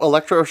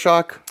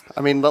electroshock?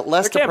 I mean,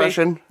 less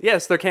depression.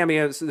 Yes, there can be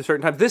at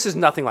certain times. This is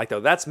nothing like,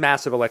 though. That's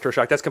massive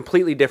electroshock. That's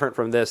completely different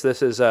from this.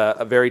 This is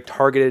a very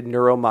targeted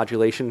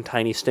neuromodulation,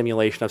 tiny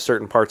stimulation of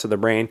certain parts of the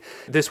brain.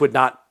 This would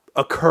not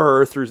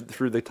occur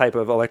through the type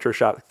of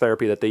electroshock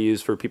therapy that they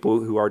use for people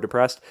who are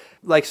depressed.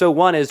 Like, so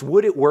one is,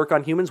 would it work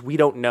on humans? We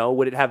don't know.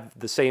 Would it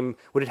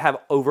have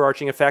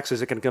overarching effects?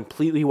 Is it going to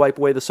completely wipe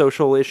away the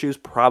social issues?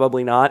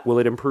 Probably not. Will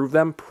it improve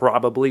them?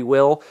 Probably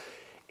will.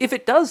 If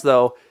it does,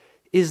 though,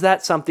 is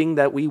that something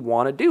that we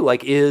want to do?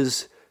 Like,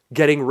 is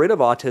getting rid of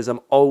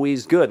autism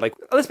always good? Like,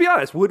 let's be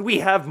honest, would we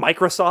have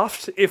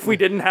Microsoft if we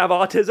didn't have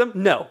autism?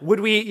 No. Would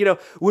we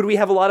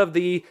have a lot of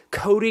the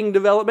coding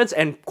developments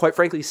and, quite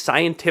frankly,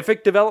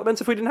 scientific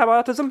developments if we didn't have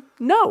autism?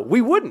 No,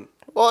 we wouldn't.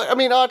 Well, I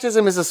mean,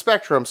 autism is a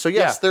spectrum, so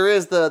yes, there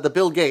is the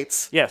Bill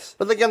Gates. Yes.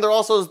 But again, there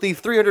also is the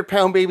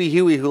 300-pound baby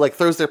Huey who, like,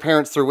 throws their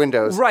parents through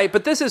windows. Right,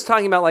 but this is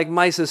talking about, like,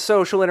 mice's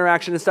social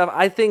interaction and stuff.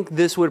 I think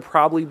this would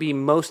probably be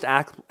most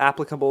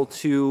applicable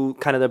to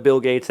kind of the Bill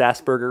Gates,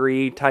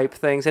 Asperger-y type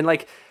things. And,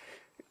 like,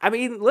 I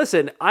mean,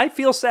 listen, I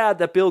feel sad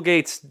that Bill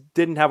Gates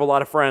didn't have a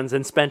lot of friends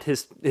and spent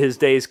his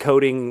days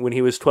coding when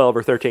he was 12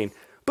 or 13.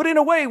 But in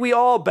a way, we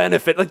all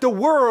benefit. Like, the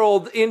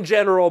world in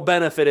general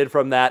benefited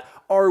from that.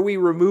 Are we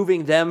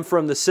removing them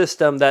from the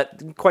system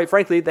that, quite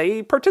frankly,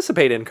 they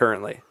participate in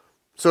currently?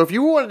 So if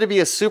you wanted to be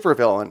a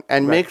supervillain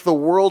and make the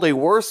world a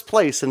worse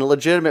place in a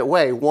legitimate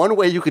way, one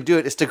way you could do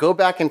it is to go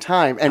back in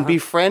time and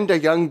befriend a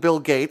young Bill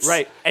Gates.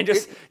 Right. And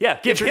just,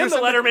 give him the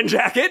Letterman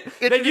jacket.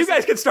 Then you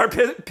guys can start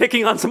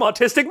picking on some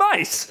autistic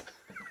mice.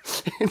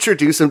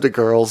 Introduce him to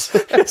girls.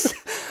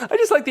 I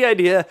just like the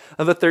idea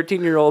of a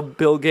 13-year-old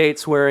Bill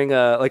Gates wearing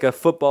a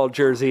football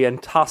jersey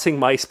and tossing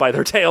mice by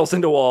their tails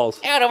into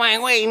walls. Out of my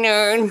way,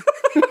 nerd.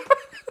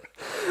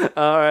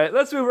 All right,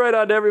 let's move right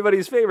on to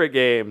everybody's favorite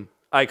game.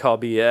 I call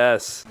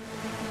BS.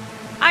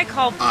 I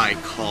call.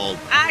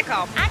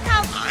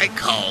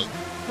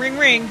 Ring,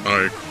 ring.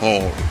 I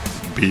call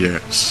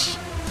BS.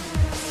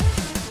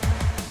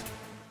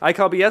 I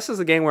Call BS is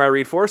the game where I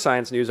read 4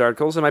 science news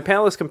articles, and my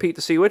panelists compete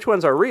to see which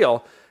ones are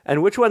real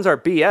and which ones are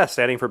BS,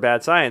 standing for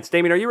bad science.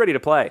 Damien, are you ready to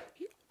play?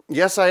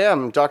 Yes, I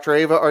am. Dr.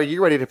 Ava, are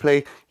you ready to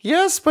play?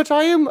 Yes, but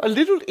I am a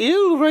little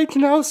ill right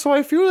now, so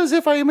I feel as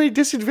if I am at a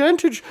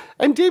disadvantage,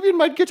 and Damien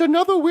might get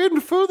another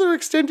win, further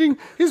extending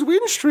his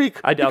win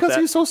streak. I doubt because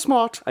that. He's so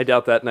smart. I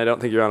doubt that, and I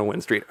don't think you're on a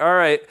win streak. All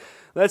right,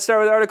 let's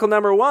start with article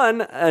number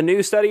 1. A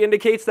new study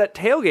indicates that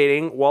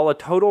tailgating, while a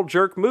total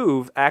jerk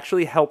move,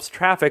 actually helps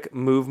traffic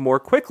move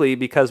more quickly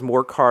because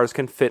more cars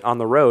can fit on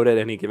the road at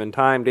any given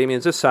time. Damien,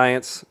 is this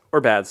science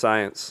or bad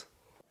science?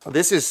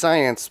 This is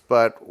science,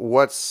 but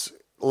what's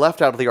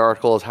left out of the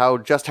article is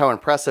how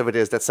impressive it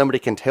is that somebody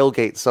can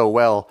tailgate so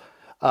well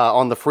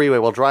on the freeway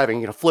while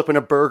driving, flipping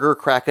a burger,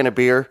 cracking a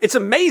beer. It's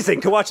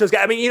amazing to watch those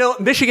guys. I mean,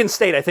 Michigan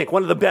State, I think,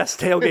 one of the best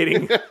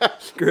tailgating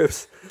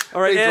groups.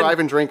 All right, They drive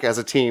and drink as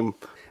a team.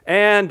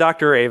 And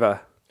Dr.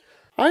 Ava.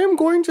 I am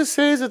going to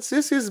say that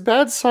this is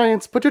bad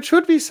science, but it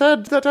should be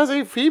said that as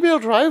a female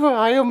driver,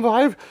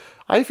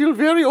 I feel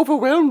very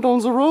overwhelmed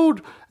on the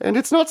road, and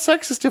it's not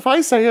sexist if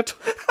I say it.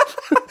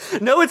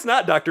 No, it's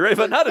not, Dr.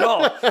 Ava, not at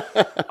all.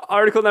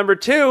 Article number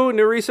 2,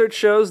 new research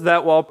shows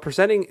that while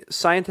presenting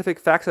scientific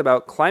facts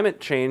about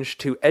climate change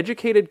to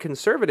educated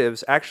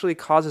conservatives actually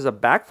causes a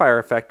backfire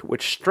effect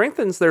which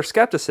strengthens their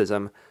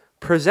skepticism,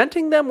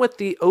 presenting them with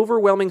the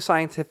overwhelming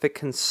scientific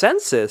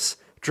consensus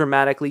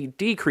dramatically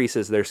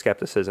decreases their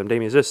skepticism.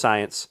 Damien, is this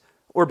science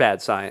or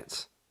bad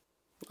science?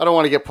 I don't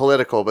want to get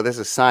political, but this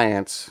is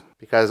science.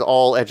 Because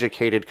all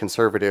educated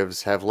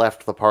conservatives have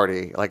left the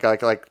party. Like,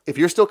 if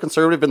you're still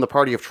conservative in the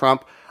party of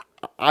Trump,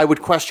 I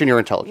would question your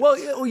intelligence.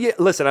 Well, yeah,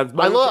 listen, I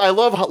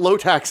love low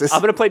taxes.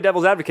 I'm going to play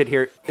devil's advocate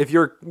here. If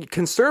you're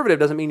conservative,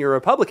 doesn't mean you're a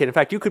Republican. In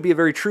fact, you could be a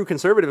very true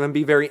conservative and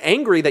be very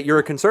angry that you're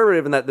a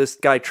conservative and that this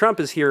guy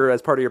Trump is here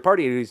as part of your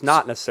party, and he's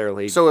not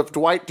necessarily. So if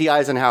Dwight D.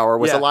 Eisenhower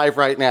was alive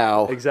right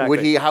now,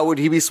 exactly. how would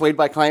he be swayed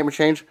by climate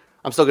change?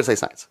 I'm still going to say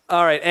science.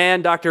 All right,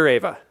 and Dr.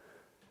 Ava.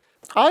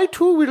 I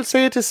too will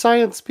say it is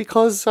science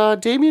because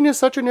Damien is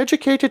such an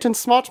educated and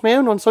smart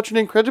man on such an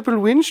incredible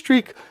win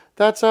streak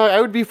that I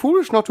would be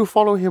foolish not to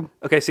follow him.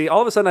 Okay, see,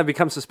 all of a sudden I've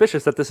become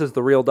suspicious that this is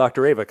the real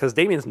Dr. Ava, because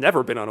Damien's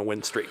never been on a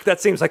win streak. That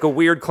seems like a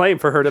weird claim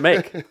for her to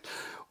make.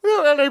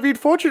 Well, and I mean,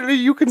 fortunately,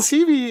 you can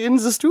see me in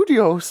the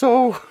studio,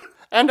 so...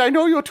 And I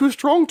know you're too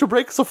strong to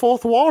break the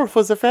fourth wall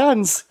for the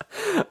fans.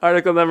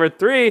 Article number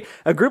 3.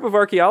 A group of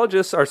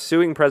archaeologists are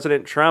suing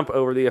President Trump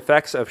over the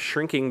effects of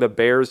shrinking the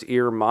Bears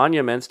Ear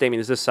monuments. Damien,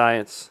 is this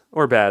science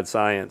or bad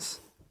science?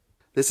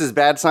 This is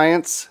bad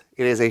science.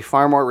 It is a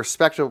far more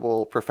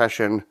respectable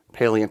profession,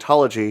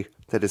 paleontology,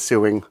 that is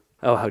suing.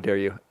 Oh, how dare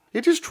you.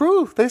 It is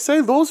true. They say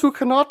those who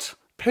cannot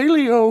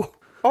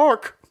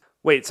paleo-arc.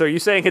 Wait, so are you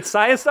saying it's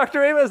science,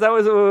 Dr. Ava? Is that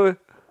was...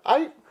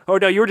 Oh,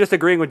 no, you were just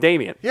agreeing with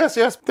Damien. Yes.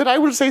 Then I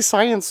will say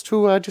science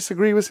to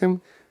disagree with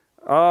him.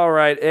 All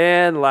right,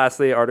 and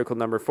lastly, article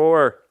number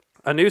 4.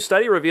 A new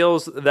study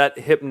reveals that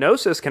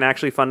hypnosis can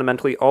actually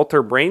fundamentally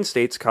alter brain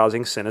states,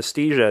 causing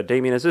synesthesia.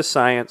 Damien, is this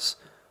science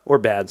or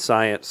bad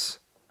science?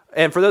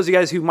 And for those of you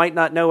guys who might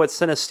not know what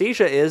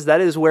synesthesia is, that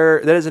is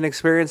an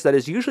experience that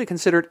is usually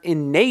considered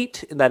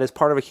innate, that is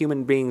part of a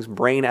human being's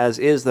brain as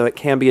is, though it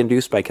can be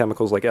induced by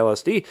chemicals like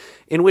LSD,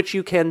 in which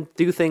you can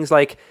do things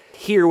like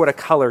hear what a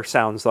color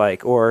sounds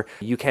like, or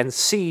you can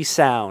see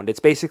sound. It's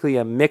basically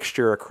a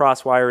mixture, a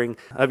cross-wiring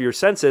of your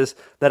senses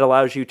that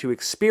allows you to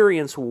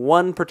experience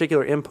one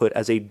particular input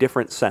as a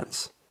different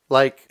sense.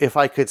 Like if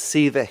I could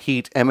see the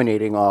heat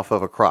emanating off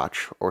of a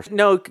crotch, or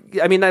No,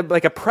 I mean,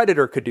 like a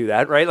predator could do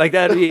that, right? Like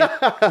that'd be...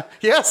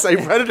 Yes, a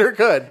predator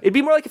could. It'd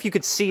be more like if you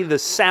could see the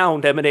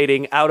sound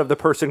emanating out of the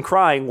person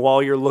crying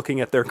while you're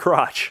looking at their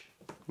crotch.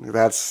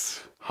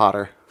 That's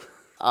hotter.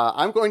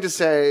 I'm going to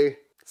say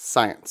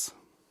science.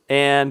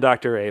 And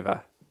Dr.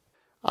 Ava.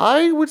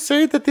 I would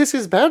say that this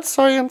is bad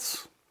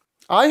science.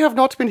 I have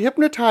not been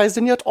hypnotized,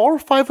 and yet all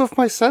 5 of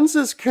my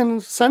senses can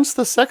sense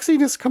the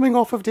sexiness coming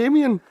off of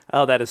Damien.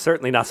 Oh, that is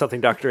certainly not something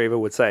Dr. Ava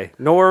would say,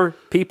 nor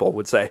people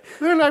would say.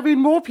 Well, I mean,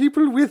 more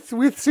people with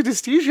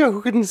synesthesia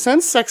who can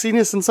sense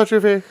sexiness in such a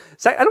way.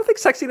 I don't think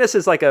sexiness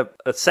is like a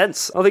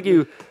sense. I don't think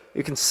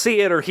you can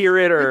see it or hear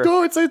it or...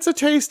 No, it's a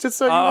taste. It's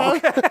you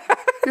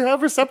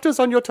have receptors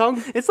on your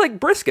tongue. It's like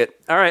brisket.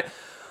 All right.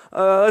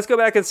 Let's go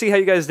back and see how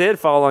you guys did.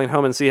 Follow along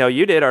home and see how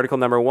you did. Article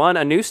number 1.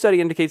 A new study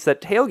indicates that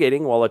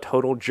tailgating, while a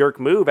total jerk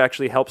move,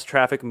 actually helps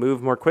traffic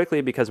move more quickly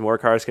because more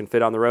cars can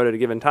fit on the road at a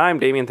given time.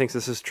 Damien thinks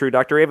this is true.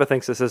 Dr. Ava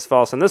thinks this is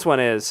false. And this one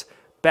is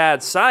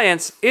bad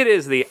science. It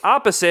is the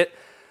opposite.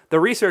 The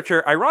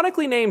researcher,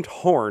 ironically named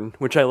Horn,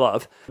 which I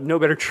love, no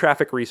better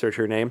traffic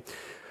researcher name,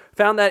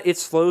 found that it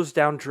slows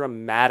down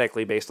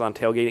dramatically based on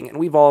tailgating, and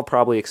we've all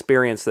probably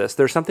experienced this.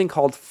 There's something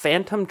called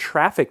phantom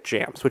traffic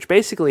jams, which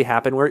basically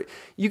happen where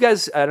you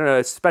guys, I don't know,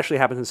 especially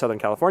happens in Southern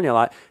California a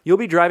lot, you'll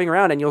be driving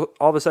around and you'll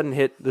all of a sudden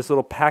hit this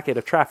little packet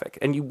of traffic,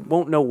 and you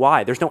won't know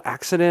why. There's no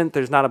accident,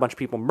 there's not a bunch of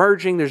people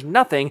merging, there's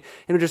nothing,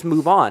 and it'll just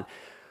move on.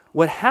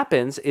 What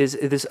happens is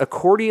this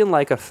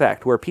accordion-like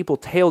effect where people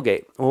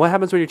tailgate. Well, what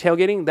happens when you're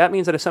tailgating? That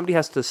means that if somebody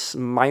has to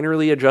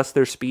minorly adjust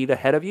their speed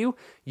ahead of you,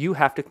 you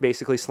have to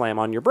basically slam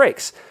on your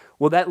brakes.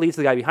 Well, that leads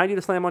the guy behind you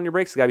to slam on your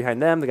brakes, the guy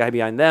behind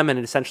them, and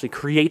it essentially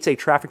creates a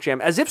traffic jam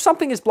as if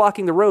something is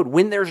blocking the road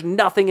when there's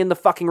nothing in the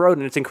fucking road,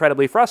 and it's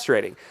incredibly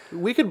frustrating.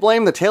 We could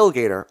blame the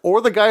tailgater, or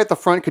the guy at the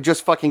front could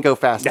just fucking go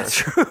faster. That's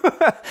true.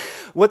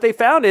 What they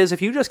found is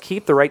if you just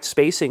keep the right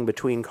spacing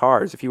between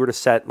cars, if you were to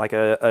set like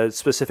a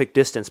specific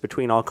distance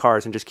between all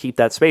cars and just keep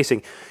that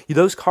spacing,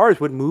 those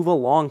cars would move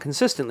along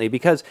consistently,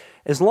 because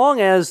as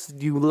long as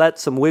you let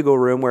some wiggle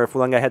room where if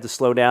one guy had to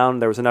slow down,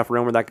 there was enough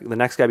room where the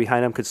next guy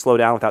behind him could slow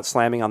down without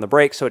slamming on the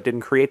brakes so it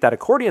didn't create that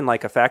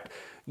accordion-like effect,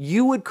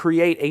 you would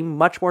create a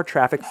much more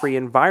traffic-free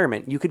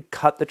environment. You could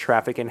cut the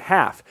traffic in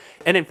half.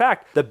 And in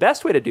fact, the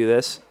best way to do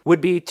this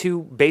would be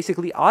to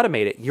basically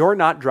automate it. You're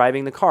not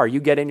driving the car. You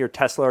get in your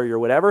Tesla or your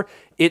whatever,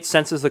 it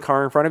senses the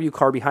car in front of you,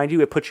 car behind you,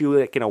 it puts you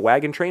like in a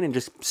wagon train and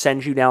just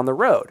sends you down the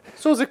road.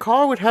 So the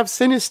car would have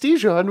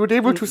synesthesia and would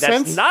able to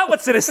sense... That's not what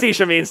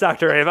synesthesia means,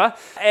 Dr. Ava.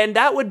 And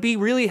that would be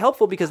really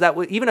helpful because that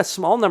would, even a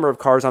small number of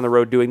cars on the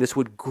road doing this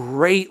would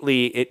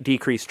greatly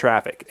decrease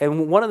traffic.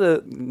 And one of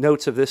the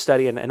notes of this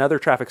study and other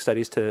traffic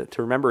studies to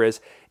remember is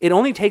it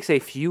only takes a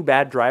few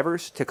bad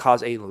drivers to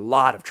cause a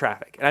lot of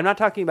traffic. And I'm not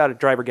talking about a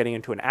driver getting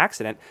into an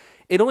accident.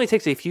 It only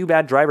takes a few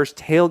bad drivers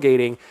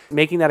tailgating,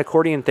 making that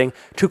accordion thing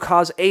to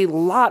cause a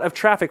lot of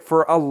traffic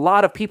for a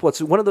lot of people.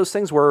 It's one of those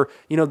things where,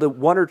 the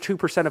 1 or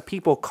 2% of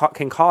people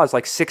can cause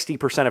like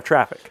 60% of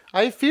traffic.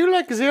 I feel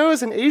like there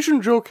is an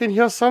Asian joke in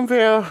here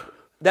somewhere.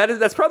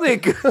 That's probably a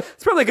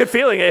good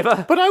feeling,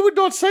 Ava. But I would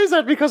not say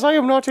that because I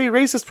am not a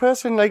racist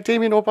person like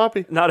Damien or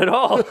Poppy. Not at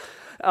all.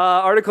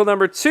 Article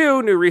number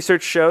 2, new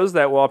research shows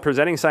that while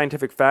presenting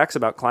scientific facts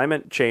about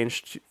climate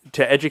change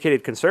to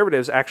educated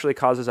conservatives actually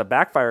causes a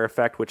backfire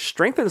effect which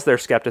strengthens their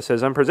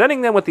skepticism.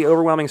 Presenting them with the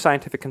overwhelming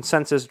scientific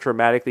consensus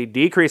dramatically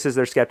decreases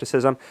their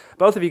skepticism.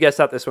 Both of you guys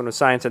thought this one was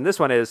science, and this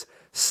one is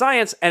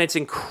science, and it's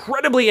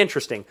incredibly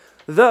interesting.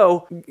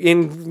 Though,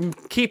 in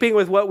keeping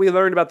with what we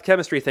learned about the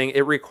chemistry thing,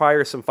 it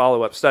requires some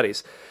follow-up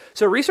studies.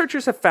 So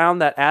researchers have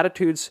found that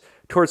attitudes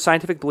towards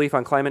scientific belief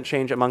on climate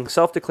change among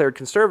self-declared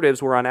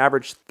conservatives were on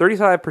average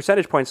 35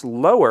 percentage points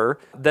lower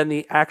than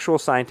the actual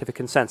scientific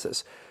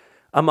consensus.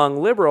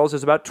 Among liberals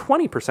is about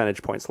 20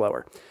 percentage points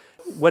lower.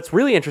 What's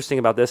really interesting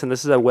about this, and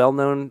this is a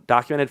well-known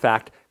documented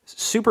fact,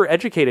 super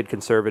educated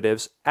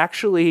conservatives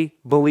actually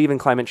believe in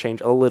climate change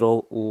a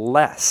little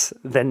less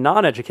than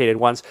non-educated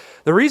ones.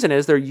 The reason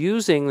is they're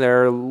using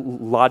their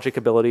logic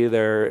ability,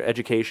 their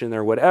education,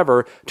 their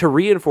whatever, to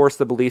reinforce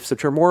the beliefs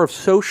which are more of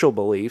social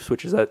beliefs,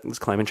 which is that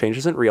climate change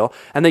isn't real,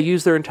 and they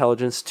use their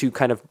intelligence to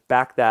kind of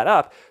back that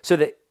up so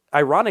that,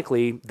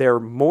 ironically, they're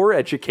more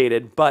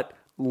educated but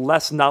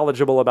less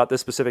knowledgeable about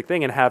this specific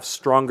thing and have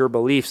stronger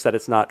beliefs that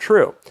it's not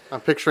true.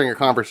 I'm picturing a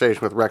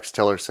conversation with Rex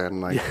Tillerson,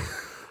 like...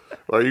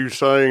 Are you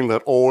saying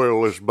that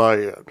oil is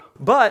bad?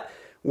 But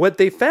what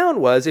they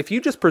found was if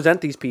you just present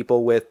these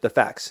people with the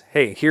facts,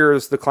 hey,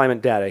 here's the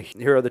climate data,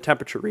 here are the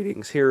temperature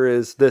readings, here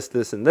is this,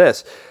 this, and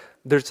this,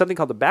 there's something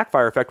called the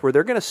backfire effect where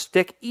they're going to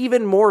stick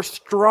even more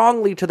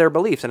strongly to their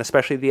beliefs, and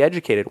especially the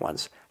educated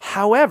ones.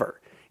 However,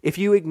 if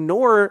you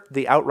ignore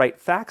the outright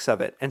facts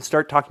of it and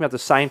start talking about the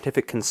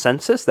scientific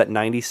consensus that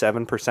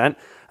 97%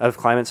 of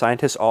climate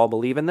scientists all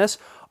believe in this,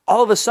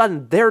 all of a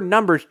sudden their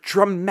numbers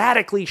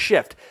dramatically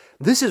shift.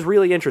 This is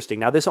really interesting.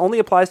 Now, this only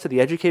applies to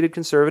the educated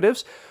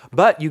conservatives,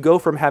 but you go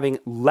from having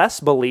less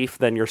belief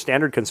than your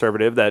standard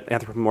conservative that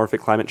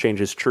anthropomorphic climate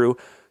change is true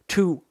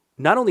to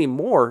not only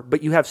more,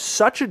 but you have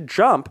such a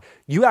jump,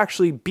 you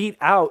actually beat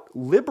out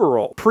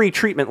liberal,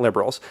 pre-treatment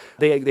liberals.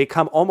 They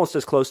come almost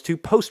as close to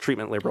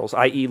post-treatment liberals,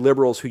 i.e.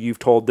 liberals who you've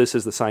told this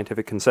is the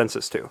scientific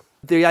consensus to.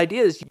 The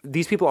idea is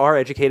these people are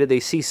educated.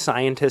 They see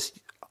scientists,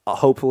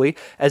 hopefully,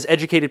 as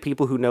educated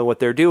people who know what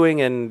they're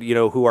doing and, you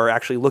know, who are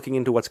actually looking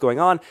into what's going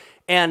on.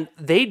 And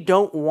they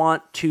don't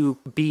want to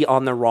be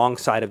on the wrong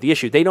side of the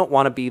issue. They don't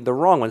want to be the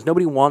wrong ones.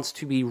 Nobody wants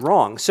to be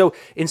wrong. So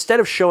instead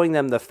of showing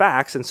them the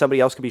facts and somebody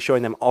else could be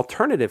showing them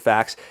alternative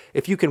facts,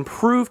 if you can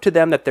prove to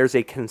them that there's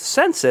a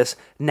consensus,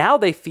 now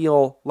they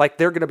feel like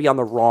they're going to be on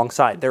the wrong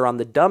side. They're on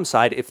the dumb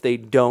side if they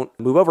don't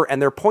move over,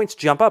 and their points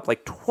jump up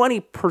like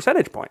 20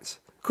 percentage points.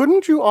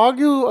 Couldn't you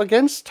argue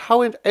against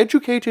how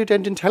educated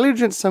and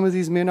intelligent some of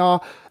these men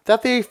are,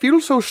 that they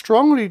feel so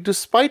strongly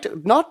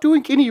despite not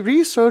doing any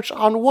research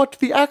on what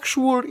the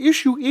actual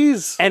issue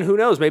is? And who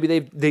knows, maybe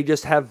they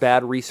just have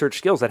bad research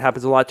skills. That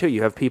happens a lot too.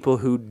 You have people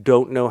who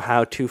don't know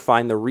how to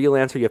find the real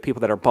answer. You have people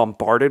that are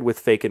bombarded with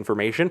fake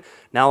information.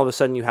 Now all of a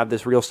sudden you have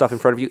this real stuff in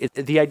front of you.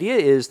 The idea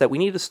is that we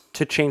need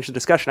to change the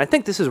discussion. I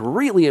think this is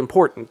really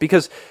important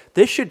because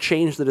this should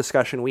change the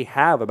discussion we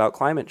have about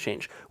climate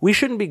change. We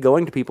shouldn't be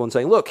going to people and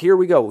saying, look, here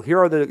we go.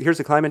 Here's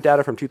the climate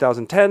data from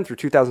 2010 through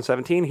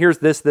 2017. Here's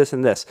this, this,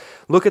 and this.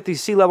 Look at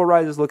these sea level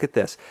rises. Look at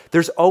this.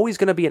 There's always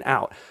going to be an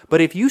out.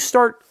 But if you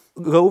start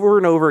over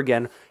and over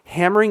again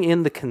hammering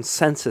in the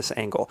consensus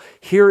angle,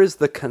 here is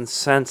the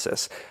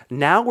consensus.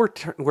 Now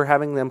we're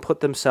having them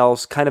put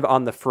themselves kind of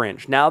on the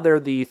fringe. Now they're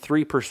the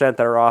 3%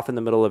 that are off in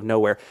the middle of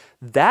nowhere.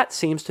 That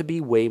seems to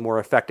be way more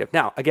effective.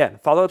 Now, again,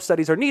 follow-up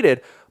studies are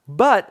needed,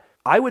 but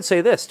I would say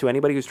this to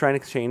anybody who's trying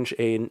to change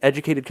an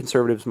educated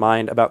conservative's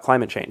mind about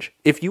climate change.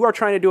 If you are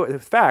trying to do it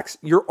with facts,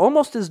 you're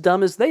almost as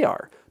dumb as they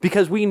are,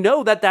 because we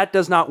know that that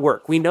does not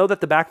work. We know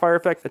that the backfire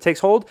effect that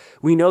takes hold.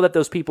 We know that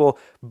those people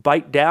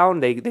bite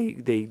down, they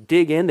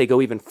dig in, they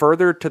go even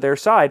further to their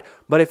side.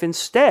 But if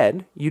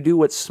instead you do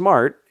what's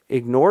smart,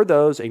 ignore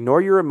those,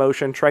 ignore your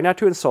emotion, try not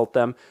to insult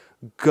them,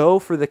 go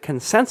for the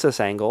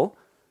consensus angle,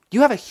 you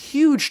have a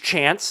huge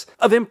chance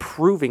of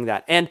improving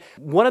that. And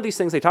one of these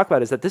things they talk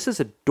about is that this is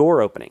a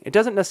door opening. It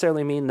doesn't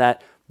necessarily mean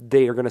that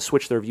they are going to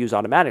switch their views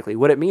automatically.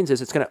 What it means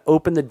is it's going to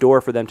open the door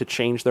for them to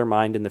change their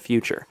mind in the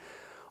future.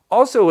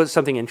 Also,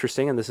 something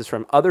interesting, and this is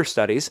from other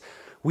studies,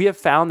 we have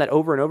found that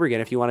over and over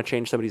again, if you want to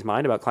change somebody's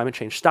mind about climate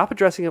change, stop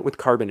addressing it with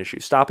carbon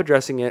issues. Stop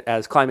addressing it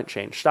as climate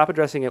change. Stop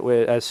addressing it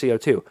as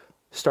CO2.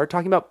 Start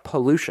talking about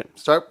pollution.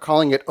 Start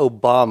calling it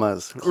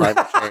Obama's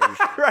climate change.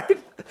 Right?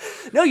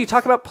 No, you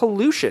talk about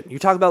pollution. You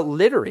talk about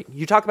littering.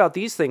 You talk about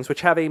these things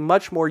which have a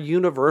much more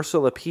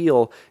universal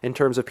appeal in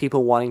terms of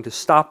people wanting to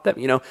stop them.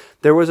 You know,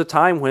 there was a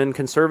time when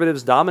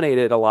conservatives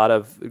dominated a lot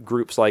of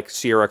groups like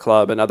Sierra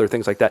Club and other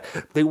things like that.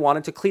 They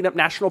wanted to clean up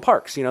national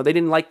parks. You know, they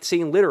didn't like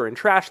seeing litter and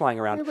trash lying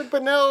around. Yeah,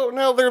 but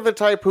now they're the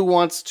type who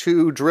wants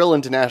to drill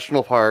into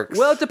national parks.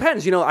 Well, it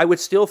depends. You know,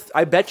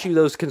 I bet you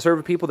those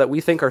conservative people that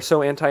we think are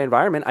so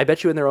anti-environment, I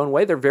bet you in their own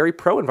way, they're very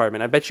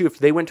pro-environment. I bet you if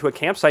they went to a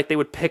campsite, they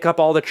would pick up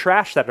all the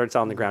trash that's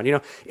on the ground. You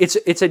know,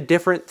 it's a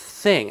different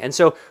thing. And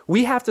so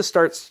we have to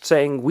start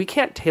saying we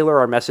can't tailor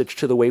our message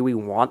to the way we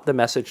want the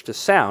message to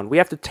sound. We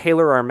have to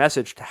tailor our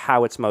message to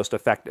how it's most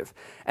effective.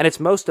 And it's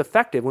most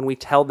effective when we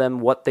tell them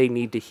what they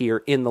need to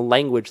hear in the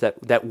language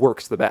that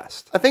works the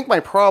best. I think my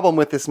problem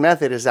with this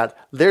method is that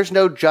there's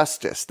no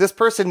justice. This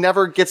person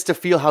never gets to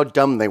feel how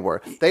dumb they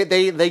were.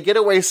 They get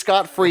away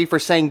scot-free for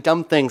saying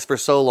dumb things for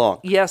so long.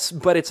 Yes,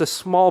 but it's a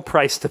small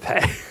price to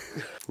pay.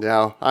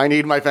 No, I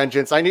need my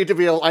vengeance. I need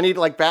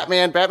like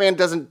Batman. Batman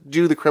doesn't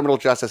do the criminal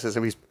justice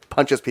system. He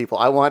punches people.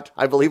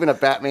 I believe in a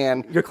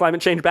Batman. Your climate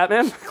change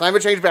Batman?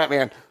 Climate change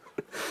Batman.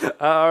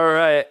 All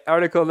right.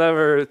 Article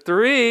number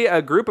 3.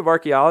 A group of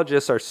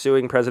archaeologists are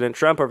suing President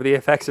Trump over the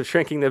effects of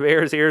shrinking the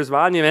Bears Ears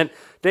Monument.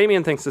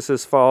 Damien thinks this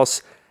is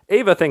false.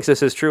 Ava thinks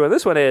this is true. And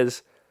this one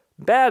is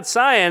bad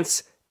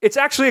science. It's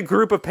actually a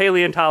group of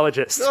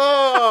paleontologists.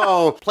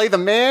 Oh, play the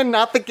man,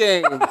 not the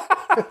game.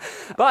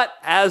 But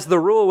as the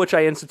rule, which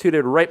I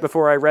instituted right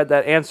before I read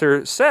that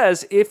answer,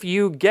 says, if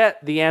you get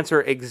the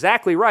answer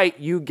exactly right,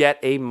 you get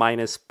a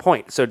minus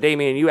point. So,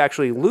 Damien, you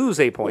actually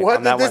lose a point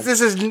on that one. This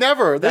has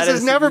never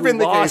been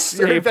the case.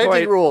 You're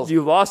inventing rules.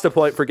 You lost a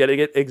point for getting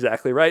it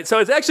exactly right. So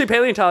it's actually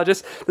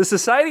paleontologists. The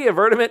Society of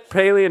Vertebrate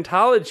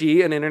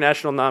Paleontology, an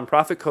international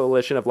nonprofit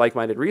coalition of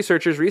like-minded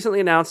researchers, recently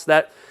announced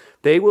that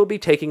they will be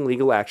taking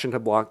legal action to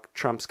block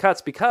Trump's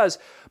cuts because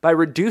by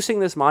reducing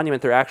this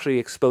monument, they're actually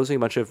exposing a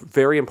bunch of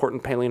very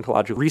important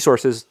paleontological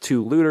resources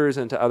to looters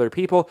and to other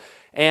people.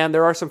 And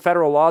there are some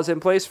federal laws in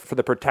place for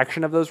the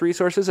protection of those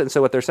resources. And so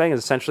what they're saying is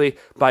essentially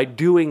by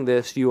doing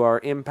this, you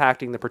are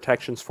impacting the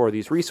protections for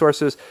these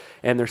resources,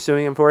 and they're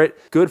suing him for it.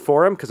 Good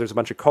for him because there's a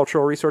bunch of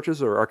cultural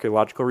resources or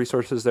archaeological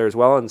resources there as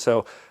well. And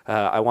so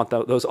I want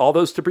all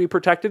those to be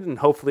protected, and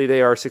hopefully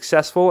they are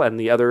successful and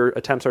the other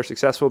attempts are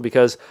successful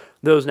because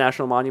those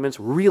national monuments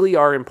really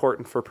are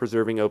important for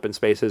preserving open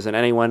spaces, and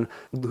anyone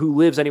who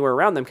lives anywhere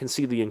around them can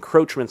see the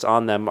encroachments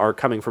on them are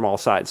coming from all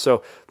sides.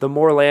 So the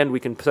more land we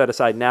can set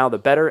aside now, the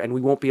better, and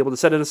we won't be able to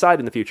set it aside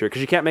in the future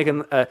because you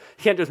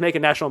can't just make a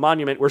national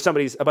monument where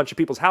a bunch of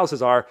people's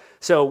houses are.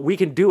 So we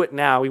can do it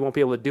now. We won't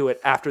be able to do it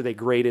after they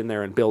grade in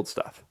there and build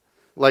stuff.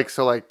 Like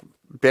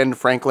Ben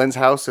Franklin's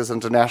house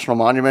isn't a national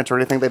monument or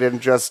anything. They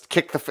didn't just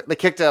they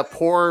kicked a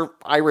poor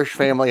Irish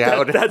family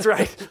out. That's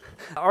right.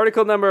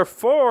 Article number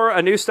 4,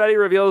 a new study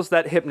reveals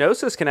that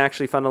hypnosis can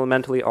actually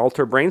fundamentally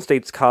alter brain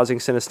states, causing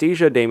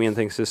synesthesia. Damien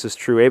thinks this is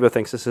true. Ava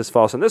thinks this is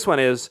false. And this one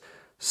is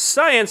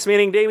science,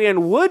 meaning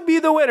Damien would be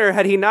the winner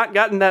had he not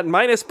gotten that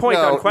minus point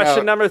on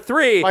question number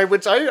 3.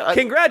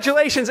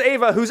 Congratulations,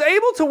 Ava, who's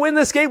able to win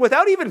this game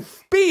without even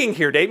being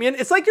here, Damien.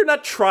 It's like you're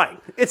not trying.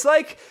 It's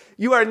like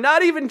you are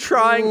not even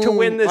trying to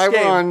win this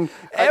game.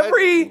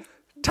 Every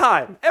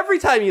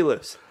time you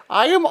lose.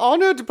 I am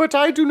honored, but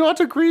I do not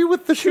agree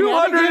with the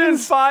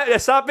shenanigans.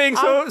 205. Stop being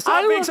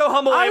so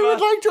humble, Ava. I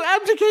would like to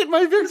abdicate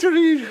my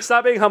victory.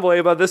 Stop being humble,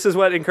 Ava. This is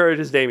what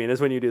encourages Damien,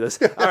 is when you do this.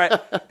 All right.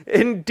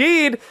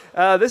 Indeed,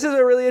 this is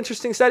a really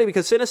interesting study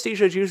because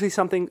synesthesia is usually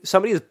something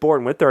somebody is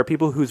born with. There are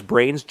people whose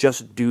brains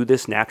just do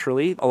this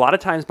naturally. A lot of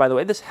times, by the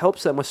way, this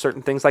helps them with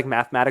certain things like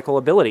mathematical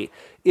ability.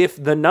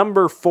 If the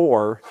number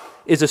 4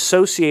 is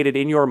associated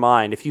in your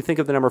mind, if you think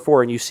of the number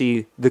 4 and you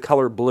see the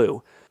color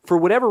blue, for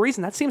whatever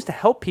reason, that seems to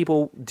help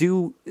people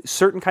do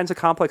certain kinds of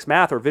complex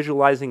math or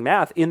visualizing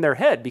math in their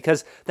head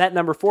because that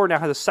number 4 now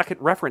has a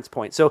second reference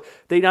point. So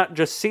they not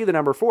just see the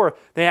number 4,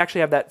 they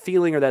actually have that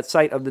feeling or that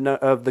sight of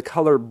the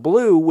color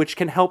blue, which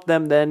can help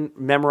them then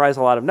memorize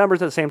a lot of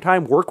numbers at the same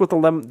time, work with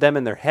them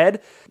in their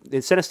head.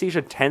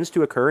 Synesthesia tends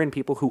to occur in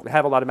people who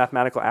have a lot of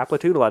mathematical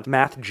aptitude. A lot of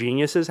math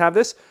geniuses have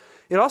this.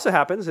 It also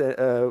happens,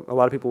 a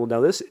lot of people will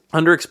know this,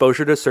 under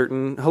exposure to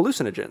certain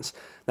hallucinogens.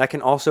 That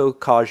can also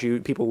cause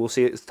people will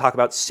talk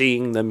about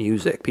seeing the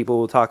music. People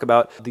will talk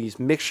about these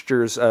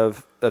mixtures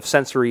of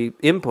sensory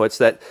inputs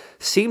that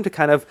seem to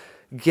kind of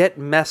get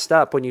messed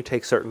up when you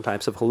take certain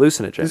types of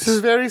hallucinogens. This is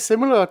very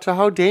similar to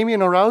how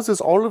Damien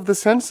arouses all of the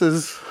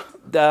senses.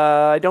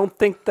 I don't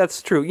think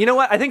that's true. You know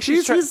what? I think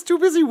he's too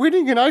busy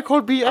winning, and I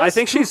call BS. I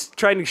think she's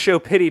trying to show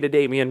pity to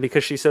Damien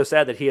because she's so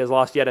sad that he has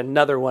lost yet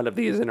another one of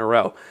these in a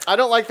row. I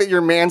don't like that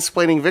you're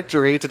mansplaining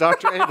victory to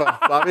Dr. Ava,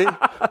 Bobby.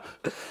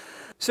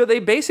 So they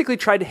basically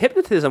tried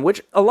hypnotism,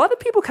 which a lot of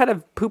people kind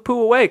of poo-poo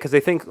away because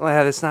they think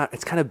it's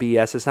kind of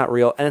BS, it's not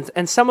real,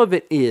 and some of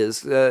it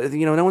is.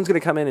 No one's going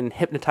to come in and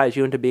hypnotize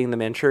you into being the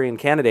Manchurian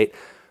Candidate.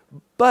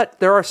 But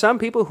there are some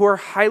people who are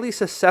highly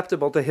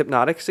susceptible to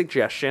hypnotic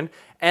suggestion,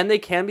 and they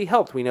can be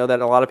helped. We know that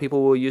a lot of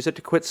people will use it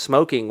to quit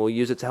smoking, will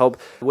use it to help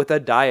with a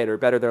diet or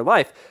better their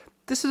life.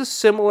 This is a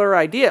similar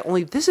idea,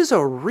 only this is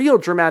a real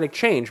dramatic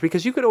change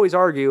because you could always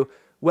argue,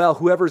 well,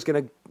 whoever's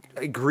going to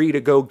agree to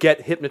go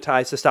get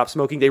hypnotized to stop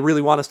smoking, they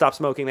really want to stop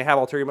smoking, they have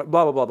ulterior,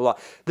 blah, blah, blah, blah.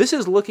 This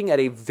is looking at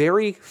a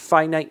very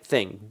finite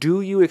thing.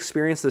 Do you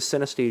experience this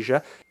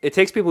synesthesia? It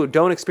takes people who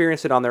don't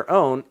experience it on their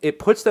own, it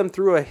puts them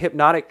through a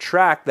hypnotic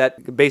track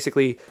that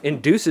basically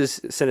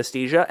induces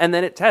synesthesia, and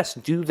then it tests,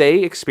 do they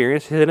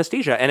experience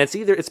synesthesia? And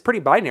it's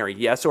pretty binary,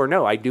 yes or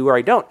no, I do or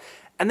I don't.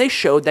 And they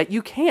showed that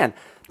you can.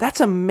 That's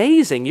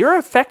amazing. You're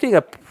affecting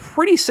a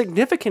pretty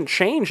significant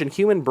change in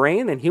human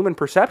brain and human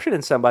perception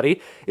in somebody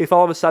if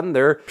all of a sudden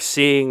they're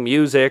seeing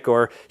music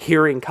or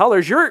hearing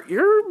colors.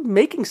 You're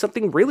making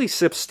something really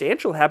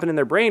substantial happen in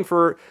their brain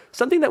for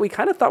something that we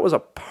kind of thought was a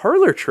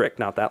parlor trick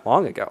not that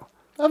long ago.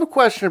 I have a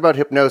question about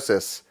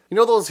hypnosis. You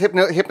know those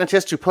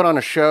hypnotists who put on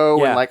a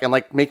show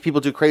and make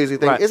people do crazy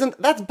things? Right.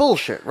 That's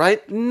bullshit,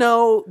 right?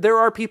 No, there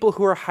are people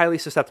who are highly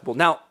susceptible.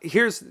 Now,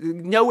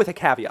 with a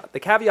caveat. The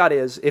caveat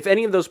is if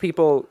any of those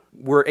people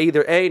were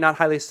either A, not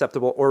highly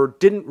susceptible, or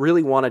didn't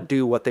really want to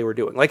do what they were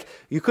doing. Like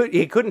you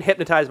couldn't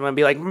hypnotize them and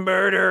be like,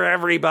 murder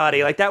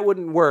everybody. Like that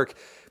wouldn't work.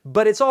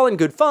 but it's all in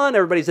good fun.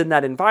 Everybody's in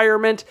that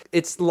environment.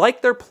 It's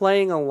like they're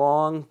playing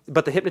along,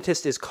 but the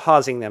hypnotist is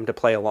causing them to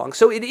play along.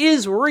 So it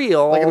is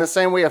real. Like in the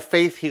same way a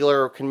faith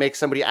healer can make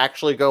somebody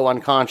actually go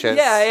unconscious.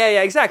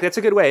 Yeah, exactly. That's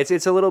a good way.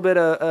 It's a little bit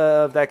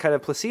of that kind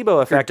of placebo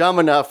effect. If you're dumb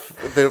enough,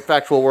 the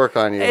effect will work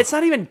on you. It's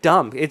not even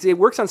dumb. It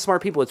works on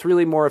smart people. It's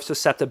really more of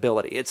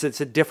susceptibility. It's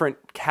a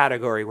different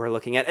category we're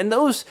looking at. And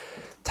those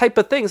type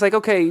of things, like,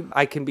 okay,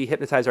 I can be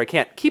hypnotized or I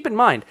can't. Keep in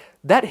mind,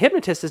 that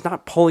hypnotist is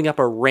not pulling up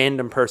a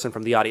random person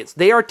from the audience.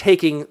 They are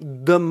taking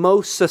the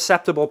most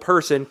susceptible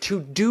person to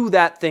do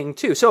that thing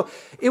too. So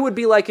it would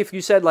be like if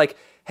you said, like,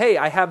 hey,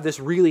 I have this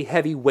really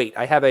heavy weight.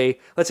 I have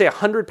let's say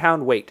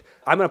 100-pound weight.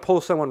 I'm going to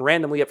pull someone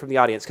randomly up from the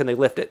audience. Can they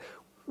lift it?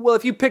 Well,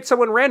 if you pick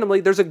someone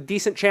randomly, there's a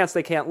decent chance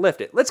they can't lift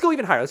it. Let's go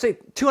even higher. Let's say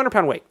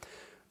 200-pound weight.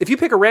 If you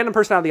pick a random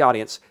person out of the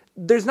audience,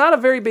 there's not a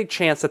very big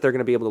chance that they're going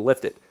to be able to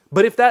lift it.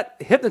 But if that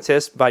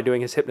hypnotist, by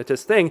doing his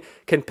hypnotist thing,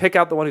 can pick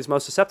out the one who's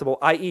most susceptible,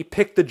 i.e.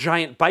 pick the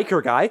giant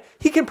biker guy,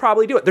 he can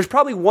probably do it. There's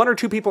probably 1 or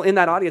 2 people in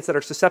that audience that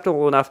are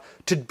susceptible enough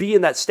to be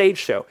in that stage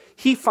show.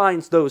 He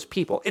finds those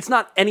people. It's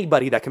not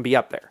anybody that can be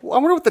up there. I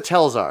wonder what the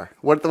tells are.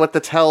 What the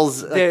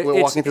tells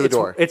walking through the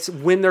door. It's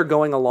when they're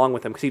going along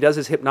with him, because he does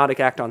his hypnotic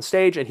act on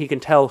stage, and he can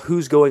tell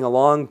who's going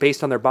along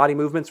based on their body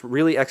movements.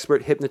 Really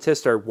expert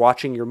hypnotists are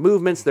watching your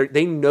movements.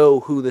 They know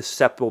who the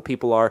susceptible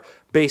people are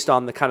based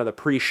on the kind of the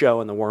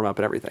pre-show and the warm-up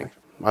and everything.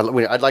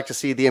 I'd like to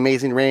see the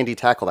amazing Randy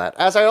tackle that.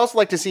 As I also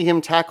like to see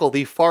him tackle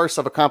the farce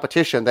of a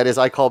competition that is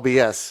I Call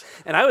BS.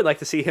 And I would like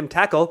to see him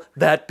tackle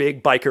that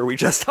big biker we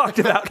just talked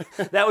about.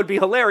 That would be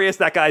hilarious.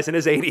 That guy's in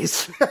his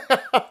 80s.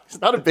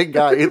 He's not a big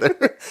guy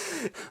either.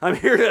 I'm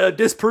here to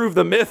disprove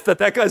the myth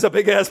that guy's a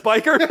big-ass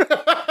biker.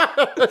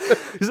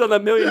 He's on the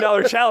 $1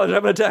 Million Challenge.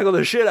 I'm going to tackle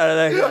the shit out of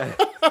that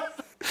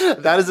guy.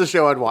 That is a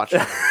show I'd watch.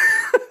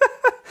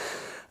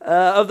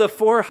 Of the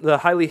 4 the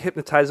highly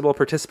hypnotizable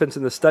participants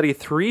in the study,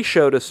 3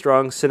 showed a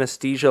strong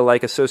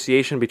synesthesia-like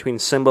association between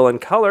symbol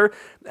and color,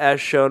 as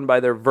shown by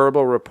their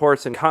verbal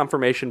reports and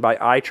confirmation by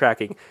eye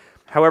tracking.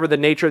 However, the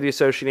nature of the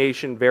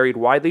association varied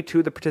widely. 2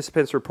 of the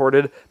participants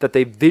reported that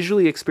they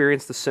visually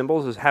experienced the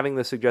symbols as having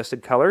the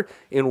suggested color,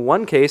 in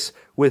one case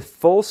with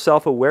full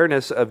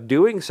self-awareness of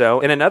doing so,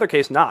 in another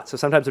case not. So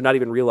sometimes they're not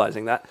even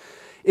realizing that.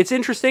 It's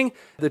interesting.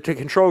 The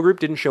control group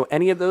didn't show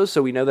any of those,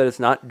 so we know that it's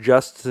not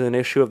just an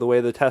issue of the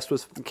way the test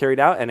was carried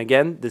out. And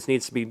again, this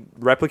needs to be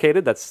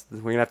replicated.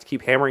 We're going to have to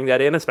keep hammering that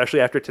in, especially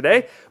after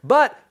today.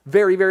 But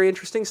very, very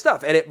interesting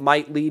stuff. And it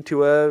might lead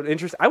to an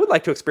interest. I would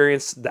like to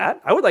experience that.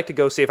 I would like to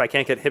go see if I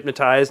can't get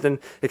hypnotized and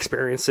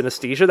experience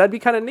synesthesia. That'd be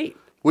kind of neat.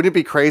 Wouldn't it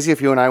be crazy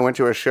if you and I went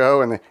to a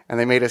show and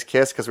they made us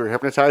kiss because we were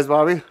hypnotized,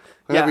 Bobby?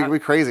 That'd be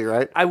crazy,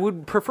 right? I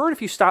would prefer it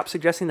if you stopped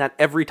suggesting that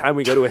every time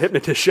we go to a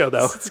hypnotist show,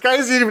 though. This guy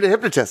isn't even a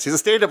hypnotist. He's a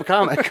stand-up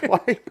comic.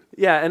 Why?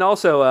 Yeah, and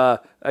also,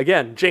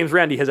 again, James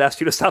Randi has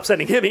asked you to stop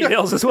sending him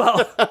emails as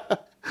well.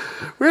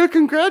 Well,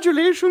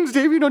 congratulations,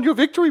 Damien, on your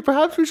victory.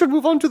 Perhaps we should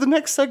move on to the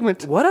next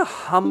segment. What a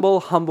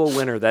humble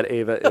winner that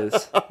Ava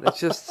is.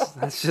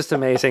 That's just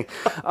amazing.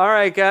 All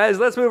right, guys,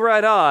 let's move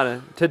right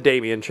on to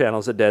Damien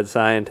Channels a Dead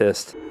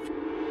Scientist.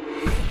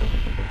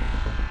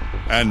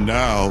 And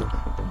now,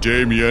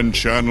 Damien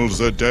channels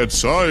a dead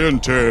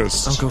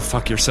scientist. Oh, go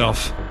fuck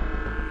yourself.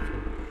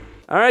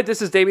 All right,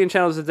 this is Damien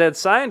channels a Dead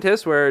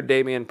Scientist, where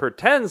Damien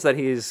pretends that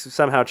he's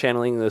somehow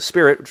channeling the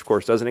spirit, which of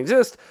course doesn't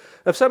exist,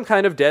 of some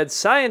kind of dead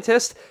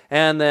scientist,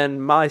 and then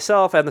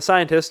myself and the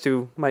scientist,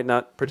 who might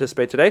not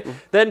participate today,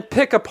 then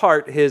pick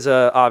apart his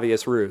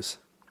obvious ruse.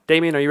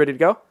 Damien, are you ready to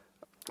go?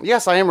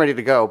 Yes, I am ready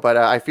to go, but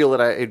I feel that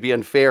it'd be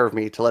unfair of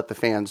me to let the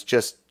fans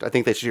I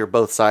think they should hear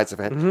both sides of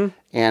it. Mm-hmm.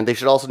 And they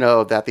should also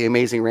know that the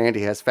amazing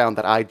Randy has found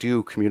that I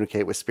do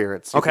communicate with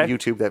spirits. You can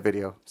YouTube that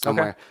video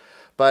somewhere. Okay.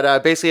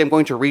 But basically, I'm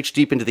going to reach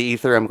deep into the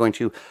ether. I'm going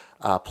to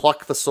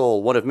pluck the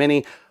soul, one of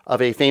many,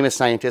 of a famous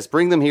scientist,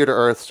 bring them here to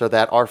Earth so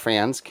that our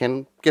fans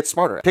can get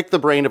smarter. Pick the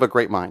brain of a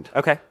great mind.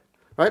 Okay.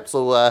 All right,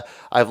 so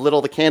I've lit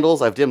all the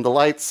candles. I've dimmed the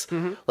lights.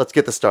 Mm-hmm. Let's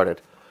get this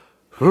started.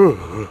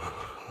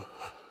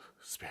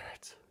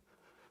 Spirits.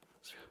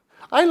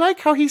 I like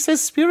how he says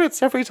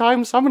spirits every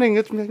time summoning.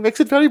 It makes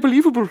it very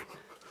believable.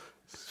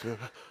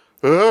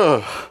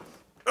 Who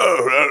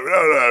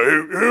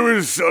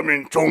is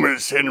summoning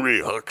Thomas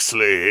Henry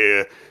Huxley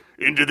here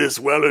into this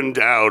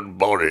well-endowed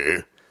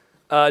body?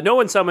 No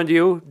one summoned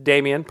you,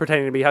 Damien,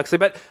 pretending to be Huxley.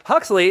 But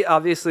Huxley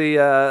obviously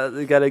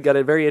got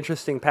a very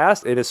interesting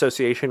past in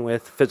association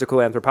with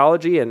physical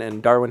anthropology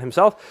and Darwin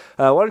himself.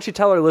 Why don't you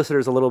tell our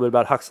listeners a little bit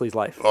about Huxley's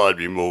life? I'd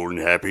be more than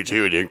happy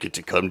to. I don't get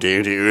to come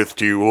down to Earth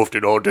too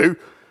often, I do.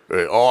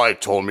 I,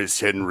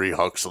 Thomas Henry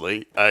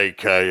Huxley,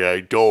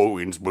 a.k.a.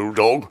 Darwin's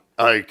Bulldog,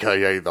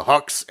 a.k.a. the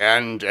Hux,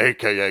 and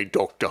a.k.a.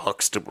 Dr.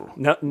 Huxtable.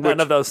 No, none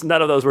of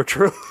those were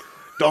true.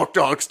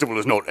 Dr. Huxtable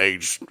is not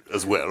aged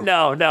as well.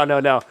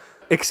 No.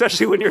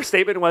 Especially when your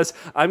statement was,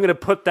 I'm going to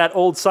put that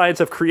old science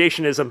of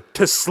creationism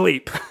to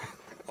sleep.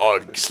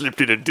 I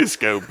slipped in a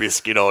disco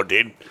biscuit, I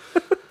did.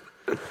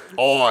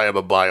 I am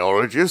a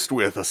biologist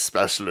with a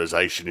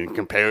specialization in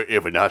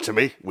comparative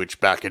anatomy, which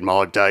back in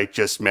my day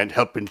just meant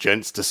helping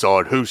gents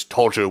decide whose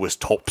todger was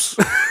tops.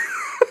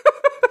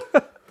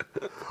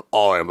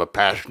 I am a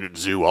passionate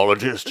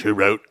zoologist who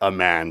wrote A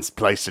Man's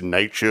Place in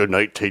Nature,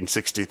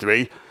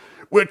 1963,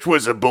 which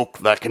was a book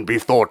that can be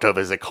thought of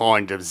as a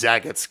kind of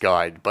Zaggett's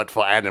Guide, but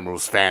for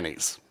animals'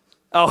 fannies.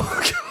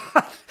 Oh,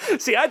 God.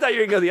 See, I thought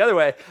you were going to go the other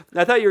way.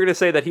 I thought you were going to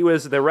say that he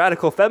was the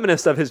radical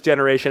feminist of his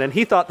generation, and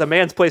he thought the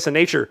man's place in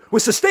nature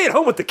was to stay at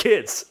home with the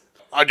kids.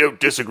 I don't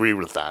disagree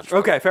with that.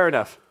 Okay, fair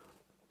enough.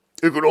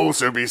 It could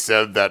also be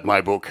said that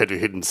my book had a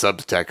hidden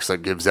subtext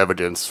that gives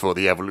evidence for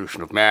the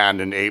evolution of man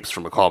and apes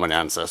from a common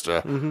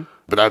ancestor. Mm-hmm.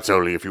 But that's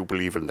only if you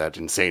believe in that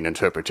insane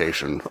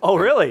interpretation. Oh,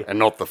 really? And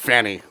not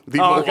the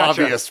more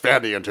obvious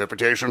fanny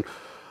interpretation.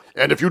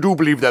 And if you do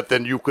believe that,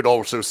 then you could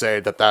also say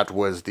that that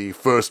was the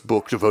first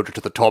book devoted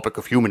to the topic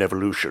of human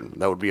evolution.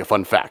 That would be a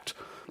fun fact.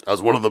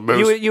 As one of the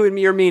most...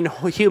 You mean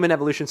human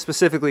evolution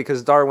specifically,